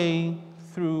halfway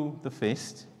through the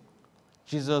feast,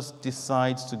 Jesus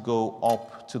decides to go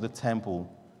up to the temple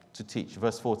to teach.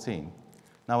 Verse 14.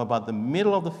 Now about the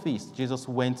middle of the feast, Jesus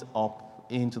went up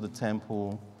into the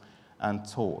temple and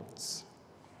taught.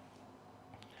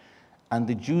 And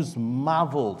the Jews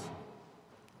marveled.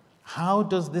 How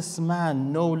does this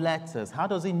man know letters? How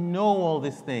does he know all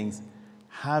these things,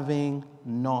 having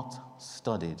not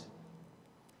studied?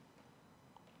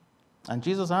 And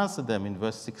Jesus answered them in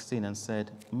verse 16 and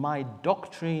said, "My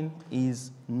doctrine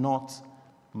is not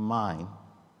mine."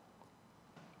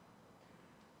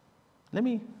 Let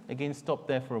me again stop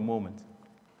there for a moment.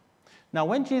 Now,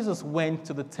 when Jesus went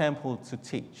to the temple to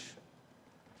teach,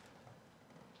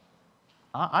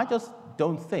 I just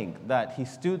don't think that he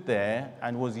stood there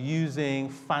and was using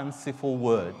fanciful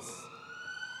words.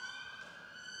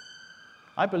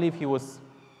 I believe he was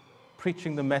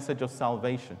preaching the message of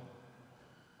salvation.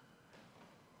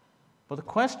 But the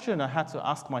question I had to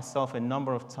ask myself a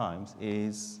number of times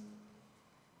is,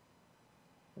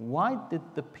 why did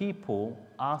the people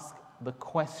ask the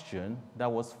question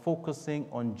that was focusing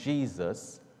on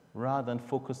Jesus rather than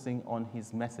focusing on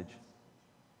his message?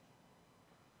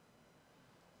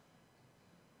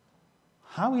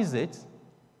 How is it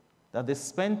that they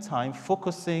spend time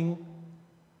focusing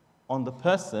on the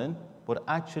person but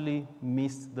actually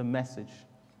missed the message?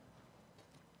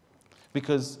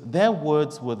 Because their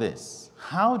words were this: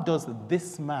 how does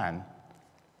this man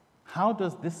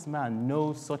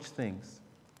know such things?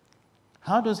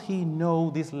 How does he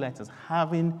know these letters,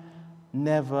 having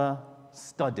never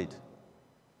studied?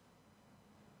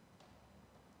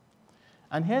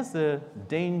 And here's the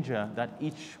danger that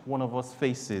each one of us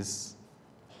faces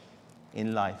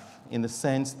in life, in the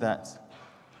sense that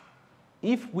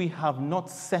if we have not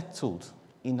settled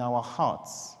in our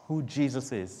hearts who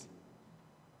Jesus is,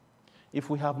 if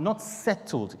we have not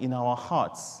settled in our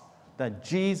hearts that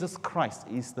Jesus Christ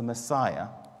is the Messiah,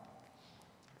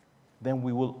 then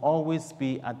we will always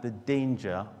be at the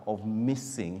danger of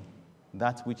missing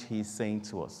that which he is saying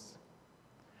to us.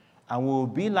 And we will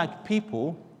be like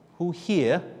people who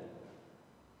hear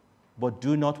but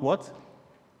do not what?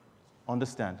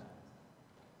 Understand.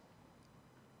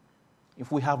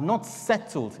 If we have not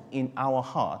settled in our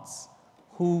hearts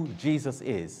who Jesus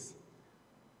is,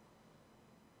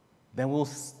 then we'll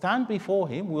stand before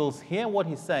him, we'll hear what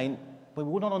he's saying, but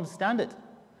we will not understand it.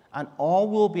 And all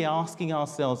we'll be asking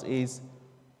ourselves is,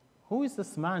 who is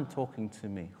this man talking to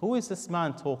me? Who is this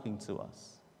man talking to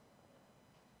us?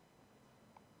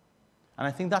 And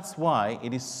I think that's why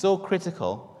it is so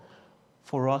critical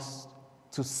for us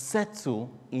to settle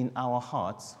in our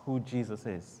hearts who Jesus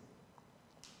is.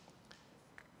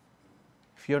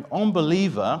 If you're an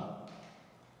unbeliever,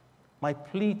 my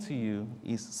plea to you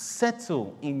is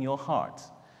settle in your heart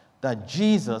that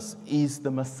Jesus is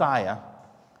the Messiah,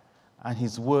 and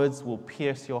his words will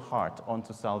pierce your heart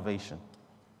unto salvation.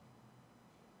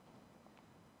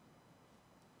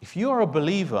 If you are a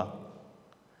believer,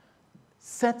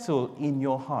 settle in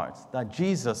your heart that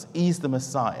Jesus is the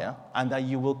Messiah and that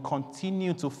you will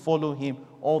continue to follow him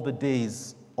all the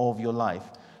days of your life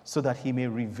so that he may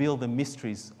reveal the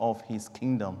mysteries of his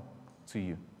kingdom to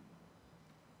you.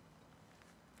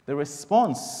 The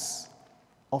response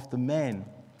of the men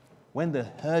when they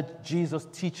heard Jesus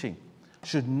teaching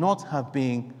should not have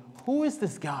been, who is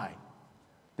this guy?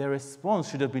 Their response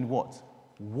should have been what?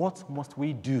 What must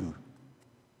we do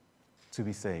to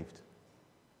be saved?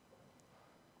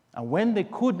 And when they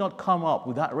could not come up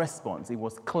with that response, it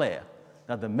was clear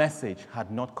that the message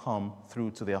had not come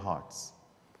through to their hearts.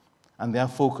 And their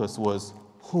focus was,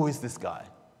 who is this guy?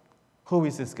 Who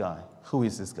is this guy? Who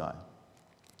is this guy?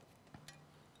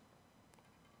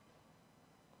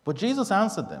 But Jesus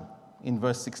answered them in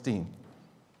verse 16.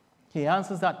 He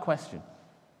answers that question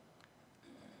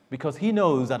because he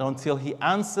knows that until he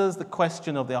answers the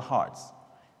question of their hearts,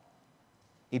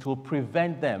 it will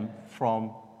prevent them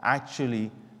from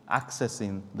actually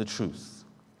accessing the truth.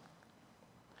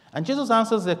 And Jesus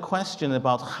answers their question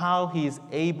about how he is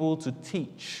able to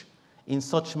teach in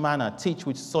such manner, teach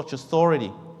with such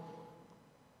authority.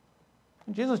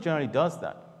 And Jesus generally does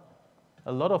that.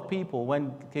 A lot of people, when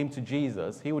it came to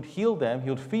Jesus, he would heal them, he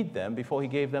would feed them before he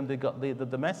gave them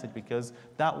the message, because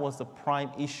that was the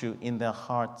prime issue in their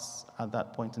hearts at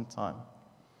that point in time.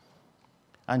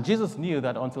 And Jesus knew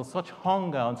that until such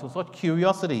hunger, until such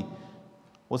curiosity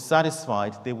was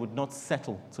satisfied, they would not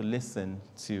settle to listen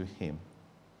to him.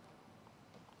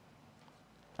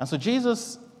 And so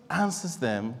Jesus answers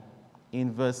them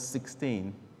in verse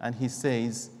 16, and he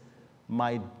says,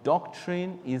 "My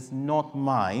doctrine is not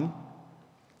mine,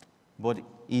 but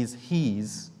is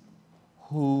his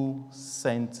who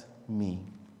sent me."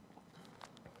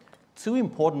 Two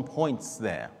important points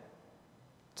there.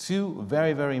 Two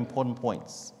very, very important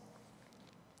points.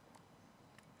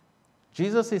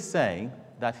 Jesus is saying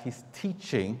that his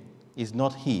teaching is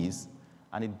not his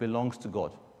and it belongs to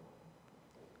God.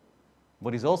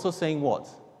 But he's also saying what?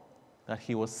 That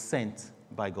he was sent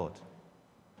by God.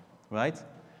 Right?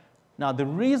 Now, the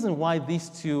reason why these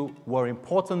two were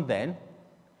important then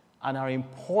and are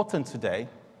important today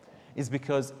is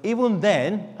because even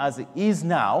then, as it is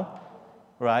now,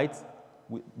 right,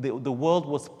 the world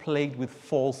was plagued with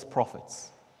false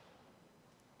prophets.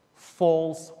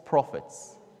 False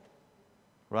prophets,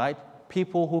 right?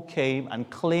 People who came and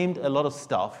claimed a lot of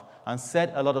stuff and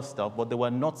said a lot of stuff, but they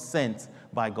were not sent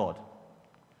by God.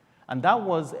 And that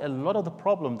was a lot of the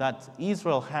problem that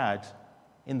Israel had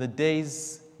in the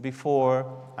days before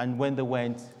and when they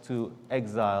went to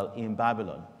exile in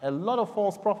Babylon. A lot of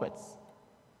false prophets.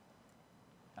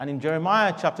 And in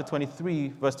Jeremiah chapter 23,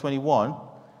 verse 21,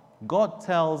 God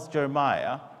tells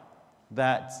Jeremiah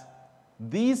that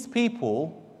these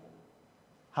people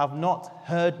have not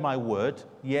heard my word,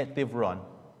 yet they've run.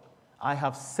 I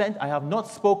have not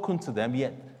spoken to them,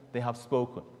 yet they have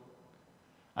spoken.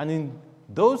 And in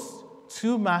those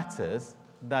two matters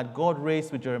that God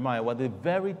raised with Jeremiah were the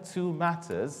very two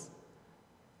matters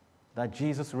that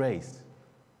Jesus raised.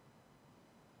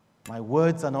 My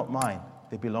words are not mine,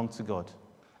 they belong to God,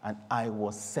 and I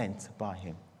was sent by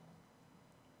him.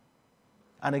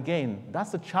 And again,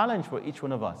 that's a challenge for each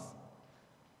one of us,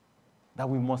 that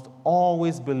we must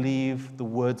always believe the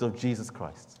words of Jesus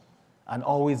Christ and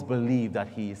always believe that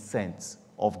he is sent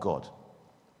of God.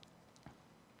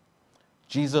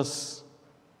 Jesus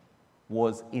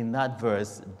was in that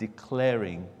verse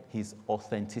declaring his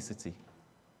authenticity,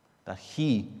 that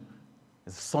he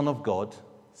is the Son of God,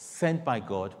 sent by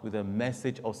God with a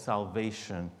message of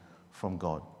salvation from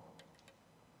God.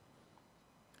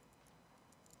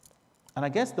 And I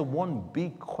guess the one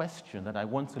big question that I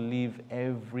want to leave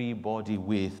everybody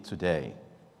with today,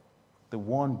 the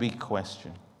one big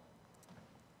question: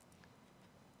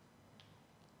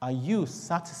 are you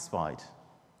satisfied?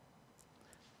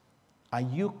 Are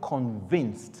you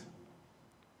convinced?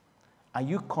 Are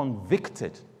you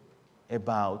convicted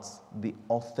about the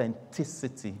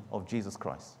authenticity of Jesus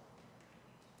Christ?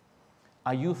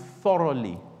 Are you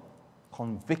thoroughly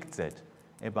convicted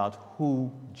about who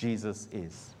Jesus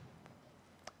is?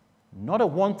 Not a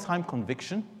one-time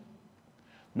conviction,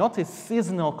 not a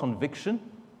seasonal conviction,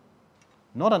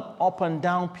 not an up and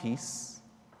down piece,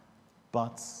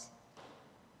 but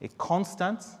a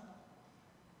constant,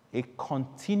 a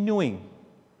continuing,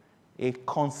 a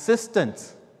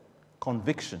consistent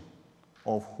conviction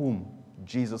of whom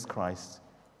Jesus Christ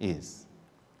is.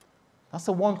 That's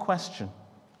the one question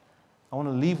I want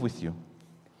to leave with you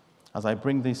as I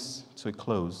bring this to a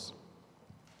close.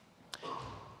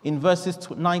 In verses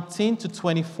 19 to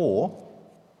 24,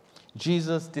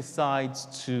 Jesus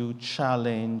decides to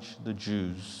challenge the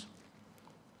Jews.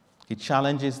 He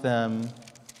challenges them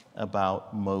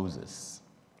about Moses.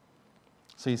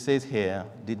 So he says here,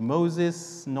 "Did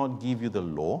Moses not give you the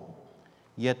law?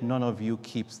 Yet none of you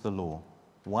keeps the law.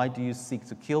 Why do you seek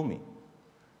to kill me?"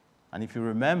 And if you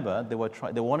remember, they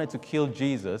wanted to kill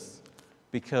Jesus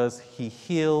because he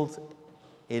healed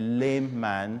a lame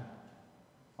man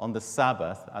on the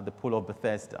Sabbath at the pool of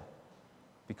Bethesda.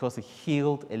 Because he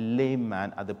healed a lame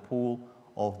man at the pool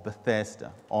of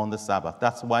Bethesda on the Sabbath.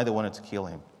 That's why they wanted to kill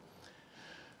him.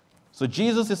 So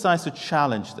Jesus decides to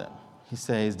challenge them. He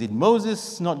says, "Did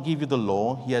Moses not give you the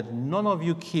law? Yet none of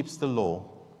you keeps the law.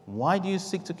 Why do you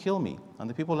seek to kill me?" And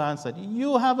the people answered,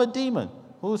 "You have a demon.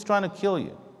 Who's trying to kill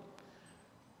you?"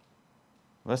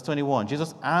 Verse 21,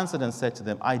 Jesus answered and said to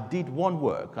them, "I did one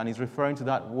work," and he's referring to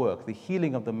that work, the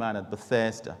healing of the man at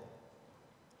Bethesda,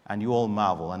 "and you all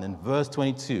marvel." And in verse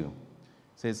 22,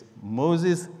 it says,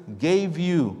 "Moses gave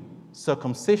you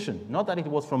circumcision," not that it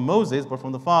was from Moses, but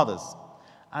from the fathers,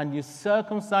 "and you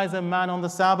circumcise a man on the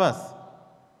Sabbath.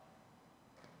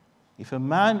 If a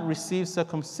man receives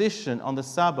circumcision on the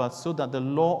Sabbath so that the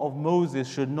law of Moses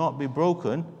should not be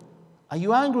broken, are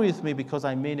you angry with me because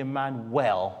I made a man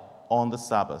well on the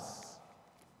Sabbath?"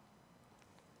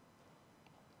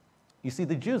 You see,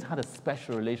 the Jews had a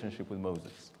special relationship with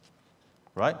Moses,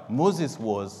 right? Moses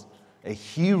was a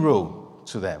hero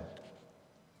to them.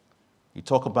 You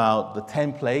talk about the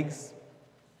 10 plagues,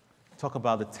 talk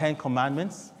about the 10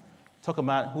 commandments, talk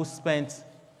about who spent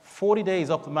 40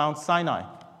 days up Mount Sinai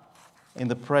in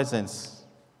the presence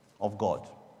of God.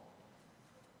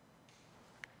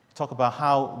 Talk about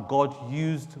how God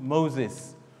used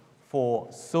Moses for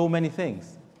so many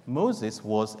things. Moses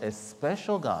was a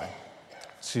special guy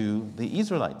to the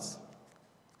Israelites.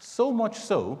 So much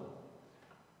so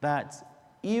that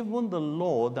even the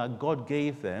law that God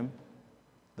gave them,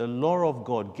 the law of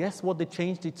God, guess what they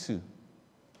changed it to?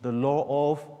 The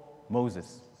law of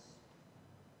Moses.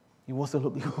 It was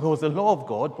the law of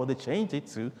God, but they changed it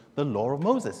to the law of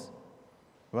Moses,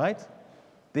 right?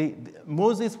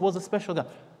 Moses was a special guy.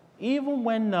 Even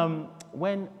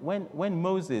when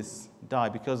Moses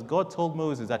died, because God told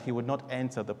Moses that he would not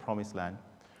enter the promised land,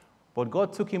 but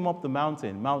God took him up the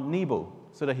mountain, Mount Nebo,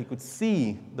 so that he could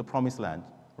see the promised land,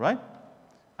 right?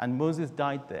 And Moses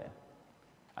died there.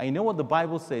 And you know what the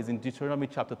Bible says in Deuteronomy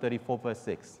chapter 34, verse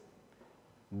 6?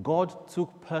 God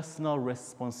took personal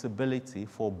responsibility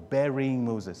for burying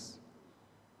Moses.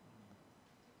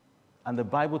 And the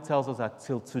Bible tells us that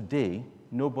till today,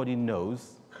 nobody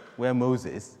knows where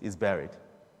Moses is buried.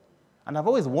 And I've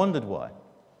always wondered why,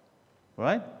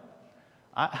 right?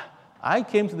 I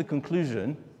came to the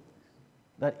conclusion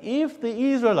that if the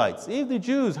Israelites, if the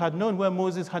Jews had known where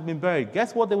Moses had been buried,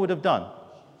 guess what they would have done?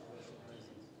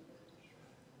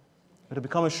 It would have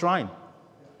become a shrine.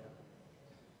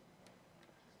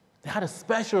 They had a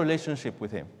special relationship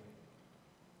with him.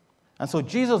 And so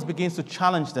Jesus begins to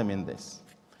challenge them in this.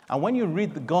 And when you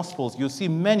read the Gospels, you'll see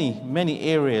many, many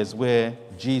areas where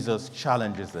Jesus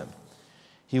challenges them.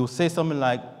 He will say something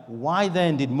like, "Why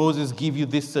then did Moses give you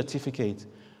this certificate?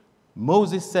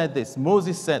 Moses said this,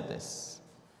 Moses said this."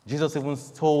 Jesus even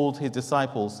told his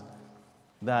disciples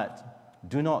that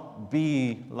do not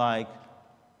be like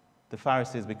the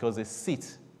Pharisees because they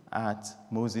sit at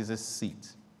Moses'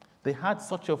 seat. They had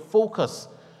such a focus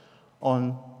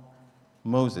on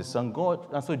Moses. And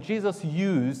so Jesus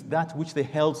used that which they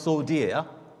held so dear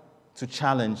to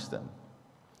challenge them.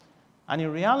 And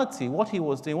in reality, what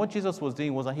Jesus was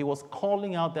doing was that he was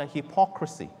calling out their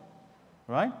hypocrisy,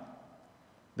 right?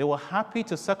 They were happy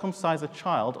to circumcise a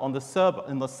child on the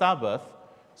Sabbath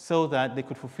so that they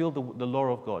could fulfill the law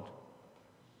of God.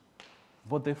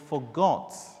 But they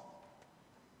forgot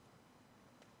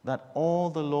that all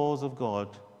the laws of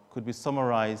God could be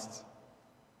summarized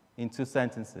in 2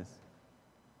 sentences.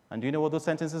 And do you know what those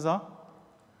sentences are?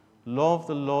 Love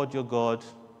the Lord your God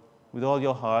with all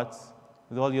your heart,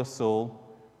 with all your soul,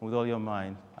 and with all your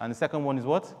mind. And the second one is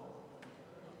what?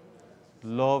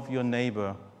 Love your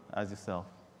neighbor as yourself.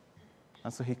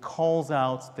 And so he calls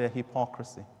out their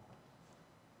hypocrisy.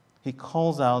 He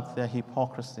calls out their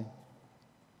hypocrisy.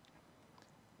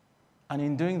 And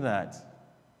in doing that,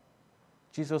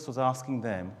 Jesus was asking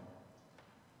them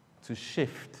to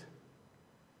shift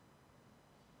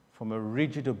from a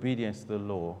rigid obedience to the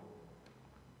law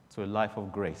to a life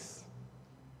of grace.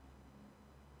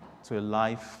 To a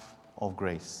life of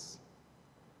grace.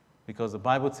 Because the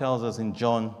Bible tells us in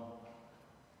John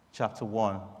chapter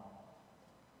 1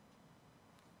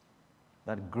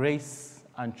 that grace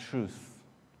and truth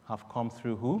have come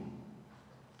through who?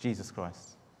 Jesus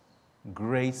Christ.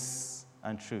 Grace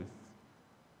and truth.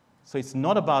 So it's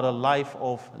not about a life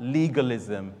of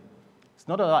legalism. It's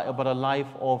not about a life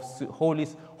of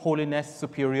holiness,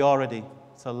 superiority.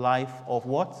 It's a life of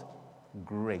what?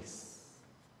 Grace.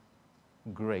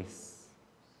 Grace.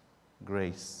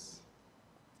 Grace.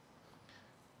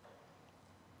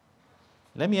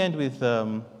 Let me end with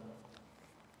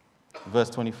verse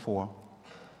 24.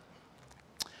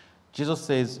 Jesus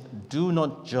says, do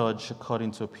not judge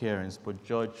according to appearance, but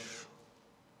judge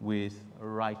with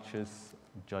righteous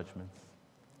judgment.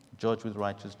 Judge with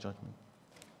righteous judgment.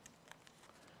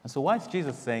 And so why is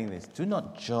Jesus saying this? Do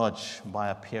not judge by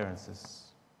appearances.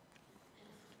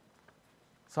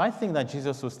 So I think that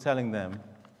Jesus was telling them,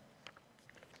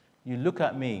 you look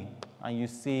at me and you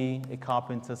see a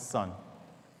carpenter's son.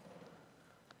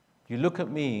 You look at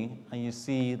me and you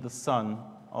see the son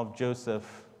of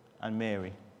Joseph and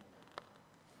Mary.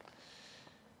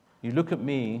 You look at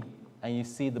me and you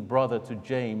see the brother to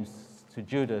James, to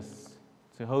Judas,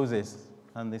 to Joses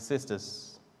and the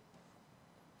sisters.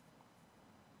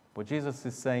 But Jesus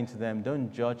is saying to them,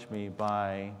 don't judge me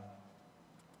by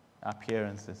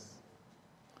appearances.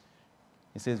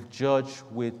 He says, judge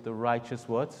with the righteous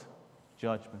what?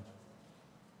 Judgment.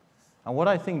 And what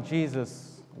I think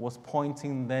Jesus was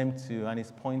pointing them to, and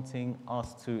is pointing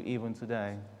us to even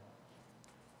today,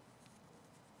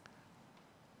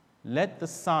 let the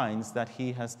signs that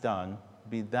he has done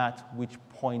be that which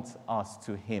points us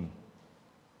to him.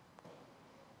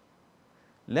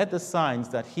 Let the signs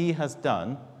that he has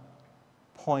done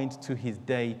point to his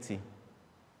deity,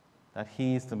 that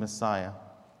he is the Messiah.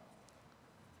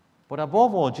 But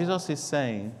above all, Jesus is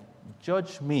saying,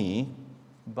 judge me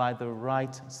by the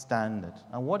right standard.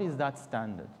 And what is that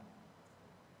standard?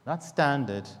 That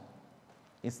standard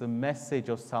is the message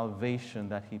of salvation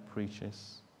that he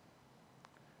preaches.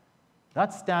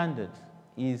 That standard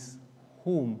is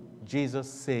whom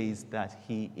Jesus says that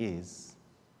he is.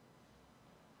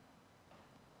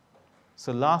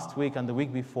 So last week and the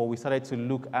week before, we started to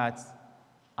look at,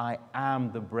 I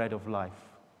am the bread of life.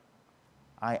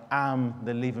 I am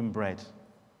the living bread.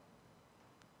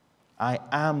 I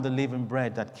am the living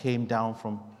bread that came down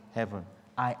from heaven.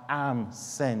 I am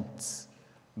sent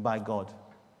by God.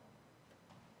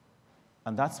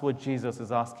 And that's what Jesus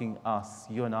is asking us,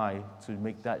 you and I, to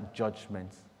make that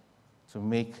judgment,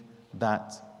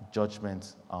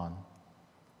 on.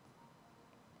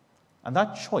 And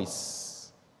that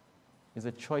choice is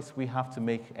a choice we have to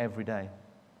make every day.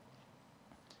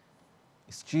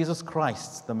 Is Jesus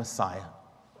Christ the Messiah?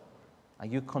 Are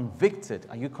you convicted?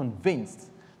 Are you convinced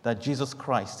that Jesus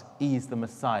Christ is the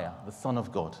Messiah, the Son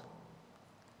of God?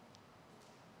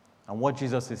 And what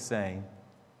Jesus is saying,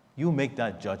 you make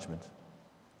that judgment.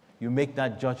 You make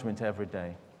that judgment every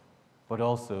day, but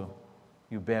also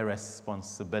you bear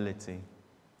responsibility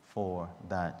for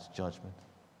that judgment.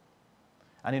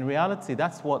 And in reality,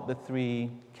 that's what the three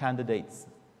candidates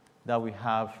that we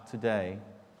have today,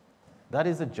 that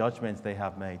is the judgment they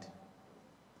have made.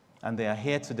 And they are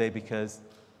here today because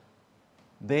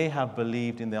they have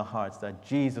believed in their hearts that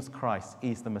Jesus Christ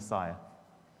is the Messiah.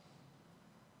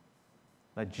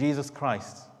 That Jesus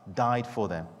Christ died for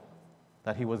them,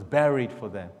 that he was buried for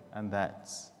them, and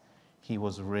that he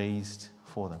was raised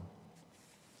for them.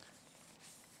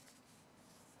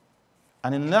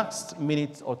 And in the next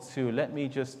minute or two, let me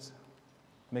just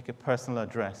make a personal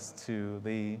address to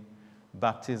the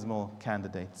baptismal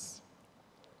candidates.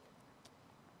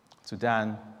 to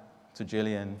Dan, to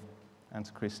Jillian, and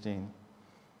to Christine.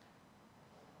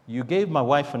 You gave my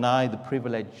wife and I the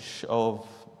privilege of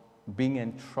being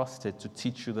entrusted to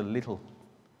teach you the little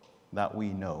that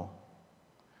we know.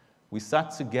 We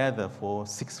sat together for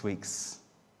 6 weeks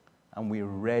and we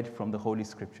read from the Holy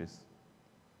Scriptures.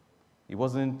 It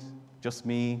wasn't just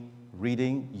me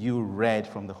reading, you read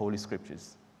from the Holy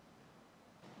Scriptures.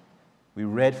 We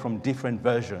read from different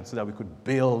versions so that we could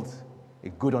build a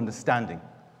good understanding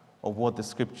of what the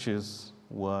Scriptures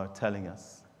were telling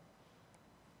us.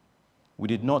 We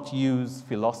did not use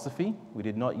philosophy. We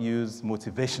did not use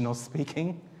motivational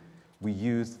speaking. We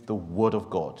used the Word of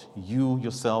God. You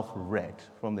yourself read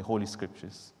from the Holy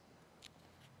Scriptures.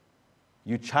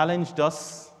 You challenged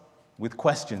us with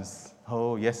questions.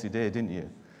 Oh, yes, you did, didn't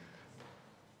you?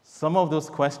 Some of those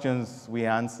questions we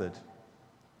answered.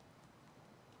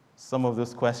 Some of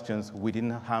those questions we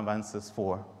didn't have answers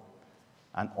for.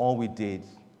 And all we did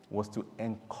was to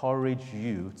encourage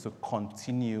you to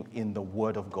continue in the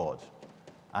Word of God.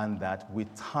 And that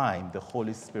with time, the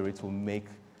Holy Spirit will make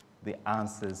the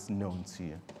answers known to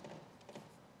you.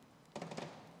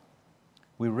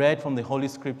 We read from the Holy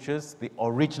Scriptures the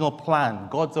original plan,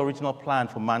 God's original plan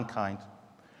for mankind.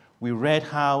 We read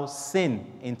how sin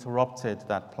interrupted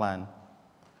that plan,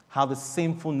 how the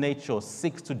sinful nature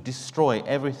seeks to destroy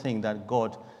everything that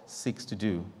God seeks to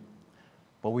do.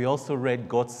 But we also read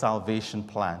God's salvation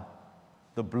plan,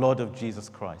 the blood of Jesus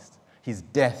Christ, his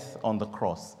death on the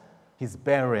cross, his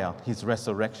burial, his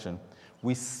resurrection.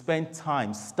 We spent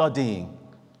time studying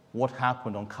what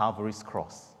happened on Calvary's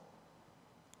cross,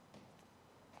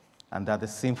 and that the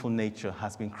sinful nature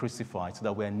has been crucified so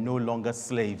that we are no longer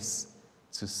slaves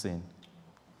to sin.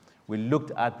 We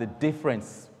looked at the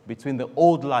difference between the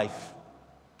old life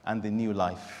and the new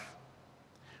life.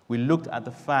 We looked at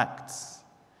the fact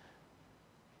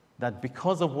that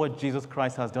because of what Jesus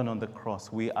Christ has done on the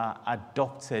cross, we are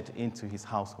adopted into his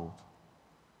household.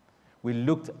 We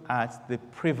looked at the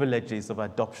privileges of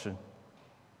adoption,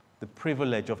 the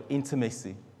privilege of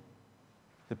intimacy,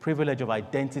 the privilege of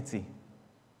identity,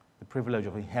 the privilege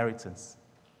of inheritance.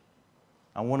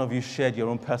 And one of you shared your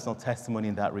own personal testimony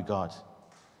in that regard.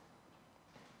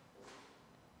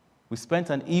 We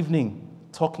spent an evening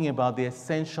talking about the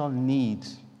essential need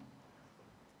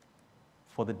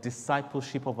for the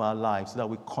discipleship of our lives so that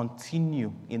we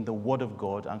continue in the Word of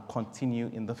God and continue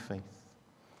in the faith.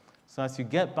 So as you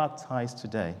get baptized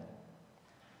today,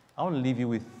 I want to leave you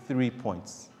with 3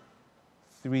 points.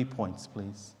 3 points,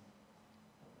 please.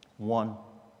 1,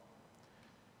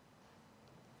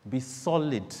 be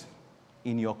solid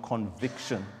in your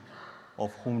conviction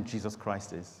of whom Jesus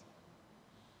Christ is.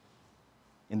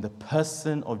 In the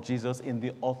person of Jesus, in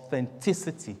the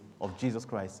authenticity of Jesus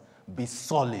Christ, be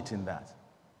solid in that.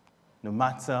 No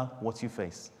matter what you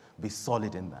face, be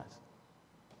solid in that.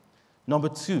 Number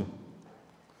 2,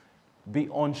 be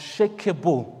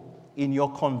unshakable in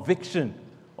your conviction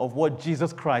of what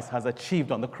Jesus Christ has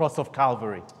achieved on the cross of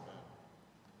Calvary.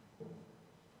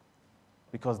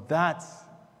 Because that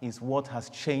is what has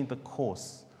changed the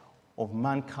course of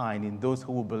mankind in those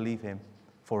who will believe him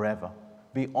forever.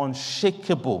 Be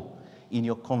unshakable in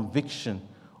your conviction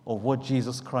of what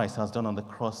Jesus Christ has done on the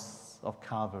cross of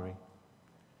Calvary.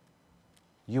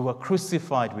 You were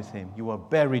crucified with him, you were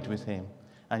buried with him,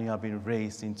 and you have been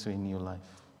raised into a new life.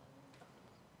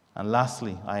 And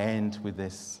lastly, I end with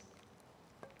this.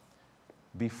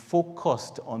 Be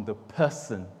focused on the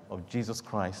person of Jesus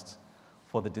Christ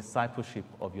for the discipleship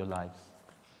of your life,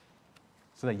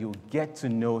 so that you'll get to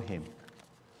know him,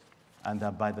 and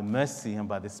that by the mercy and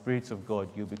by the Spirit of God,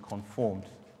 you'll be conformed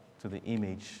to the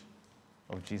image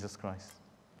of Jesus Christ.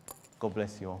 God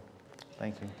bless you all.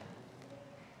 Thank you.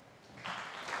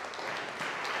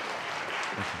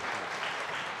 Thank you.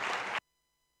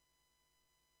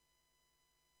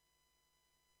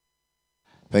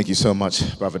 Thank you so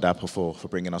much, Brother Dapper, for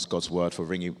bringing us God's word, for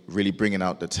really bringing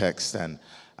out the text and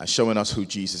showing us who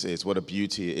Jesus is. What a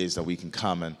beauty it is that we can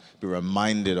come and be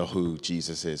reminded of who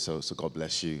Jesus is. So God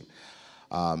bless you.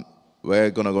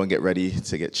 We're going to go and get ready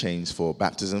to get changed for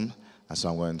baptism. And so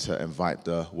I'm going to invite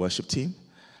the worship team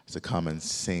to come and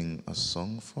sing a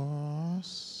song for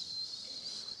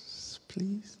us,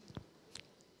 please.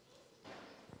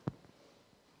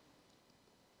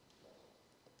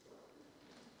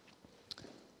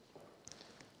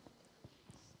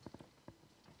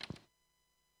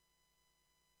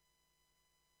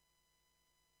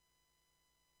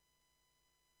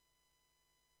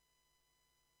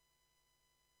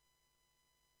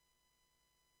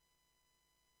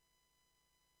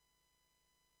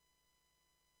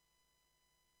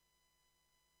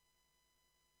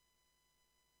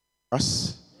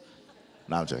 Us?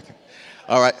 No, I'm joking.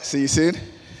 All right, see you soon.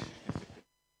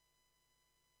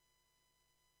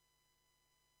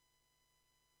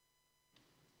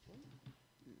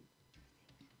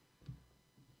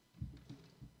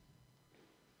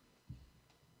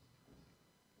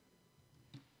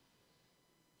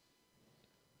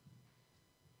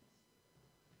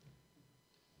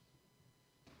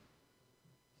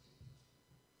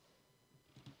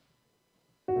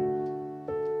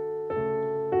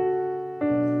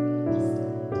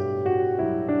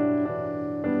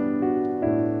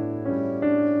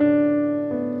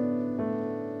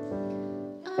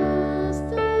 As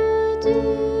the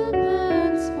dew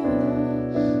pants for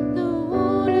the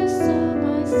waters, so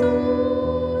my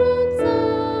soul looks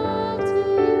after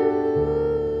you.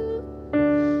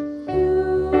 You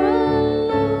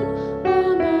alone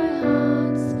are my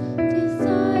heart's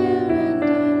desire, and I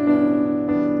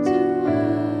long to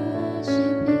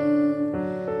worship you.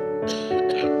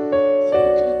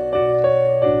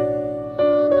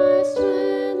 Are my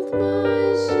strength, my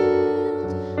shield,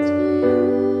 to you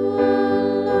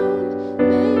alone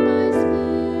may my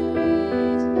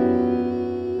spirit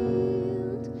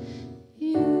yield.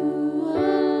 You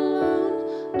alone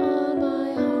are my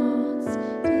heart's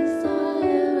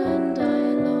desire, and I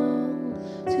long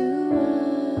to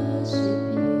worship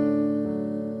you.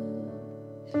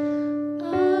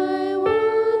 I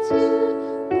want you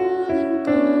more than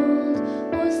gold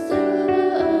or silver,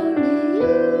 only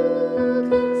you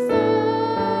can satisfy.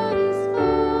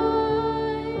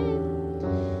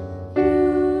 You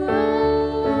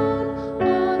alone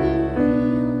are the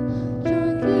real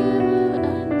joy giver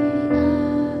and the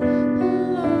apple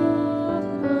of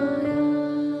my eye.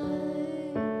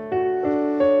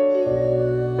 You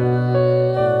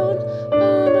alone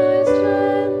are my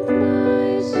strength, my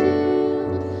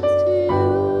shield. To you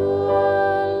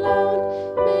alone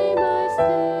may my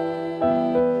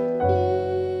spirit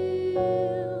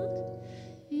yield.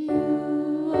 You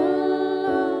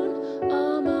alone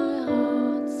are my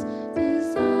heart's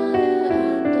desire,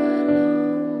 and I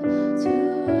long to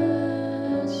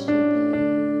worship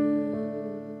you.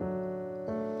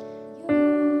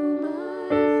 You're my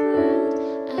friend,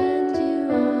 and you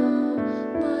are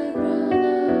my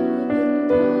brother, even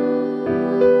though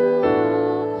you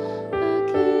are a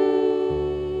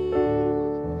king.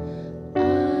 I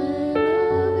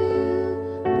love you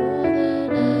more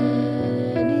than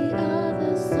any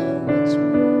other, so much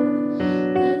more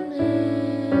than anything.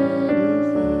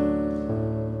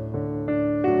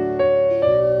 You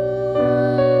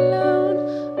alone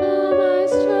are my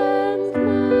strength,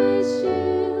 my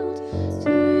shield.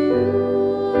 To you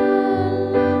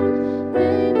alone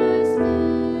may my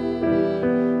spirit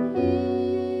yield.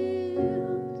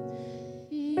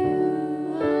 You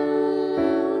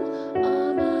alone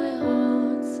are my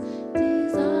heart's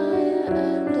desire,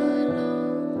 and I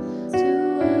long to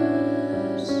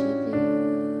worship you.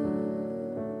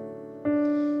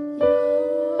 You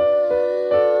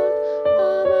alone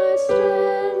are my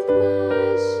strength, my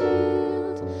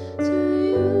shield. To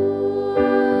you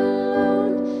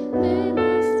alone may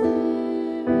my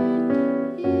spirit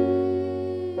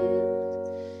yield.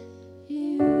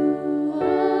 You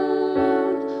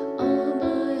alone are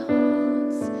my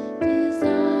heart's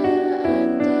desire,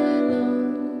 and I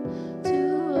long to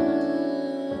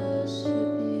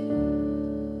worship you.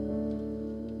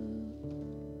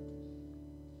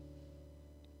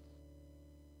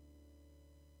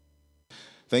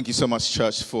 Thank you so much,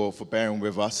 church, for bearing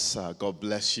with us. God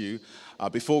bless you.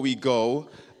 Before we go,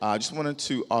 I just wanted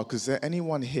to ask, is there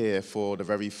anyone here for the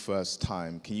very first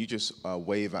time? Can you just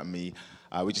wave at me?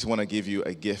 We just want to give you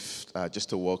a gift just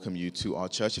to welcome you to our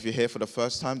church. If you're here for the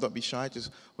first time, don't be shy.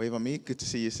 Just wave at me. Good to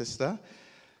see you, sister.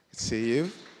 Good to see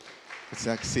you. Good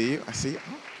to see you. I see you.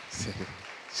 Oh, see you.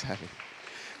 Shy.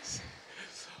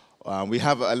 We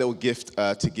have a little gift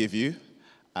to give you.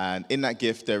 And in that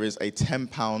gift, there is a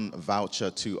 £10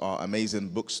 voucher to our amazing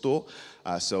bookstore.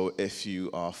 So if you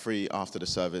are free after the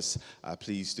service,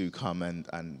 please do come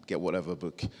and get whatever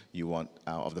book you want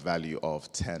out of the value of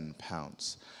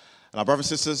 £10. And our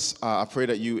brothers and sisters, I pray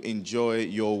that you enjoy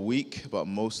your week, but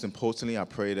most importantly, I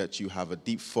pray that you have a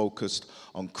deep focus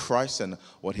on Christ and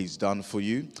what he's done for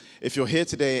you. If you're here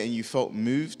today and you felt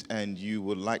moved and you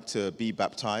would like to be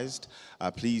baptized,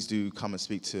 please do come and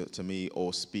speak to me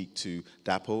or speak to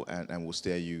Dapo, and we'll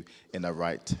steer you in the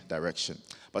right direction.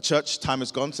 But church, time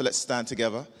is gone, so let's stand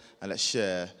together and let's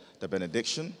share the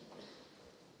benediction.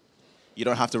 You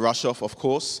don't have to rush off, of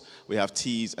course. We have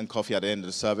teas and coffee at the end of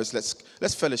the service.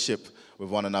 Let's fellowship with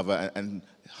one another and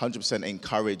 100%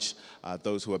 encourage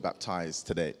those who are baptized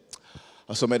today.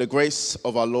 So may the grace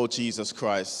of our Lord Jesus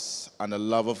Christ and the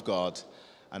love of God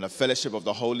and the fellowship of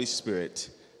the Holy Spirit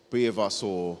be with us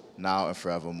all now and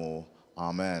forevermore.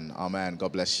 Amen. Amen.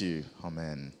 God bless you.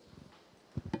 Amen.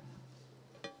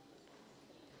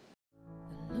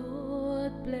 The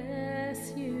Lord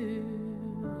bless you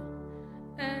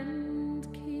and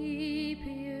keep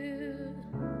you.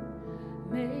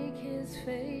 Make his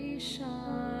face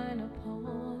shine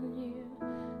upon you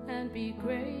and be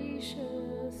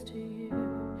gracious to you.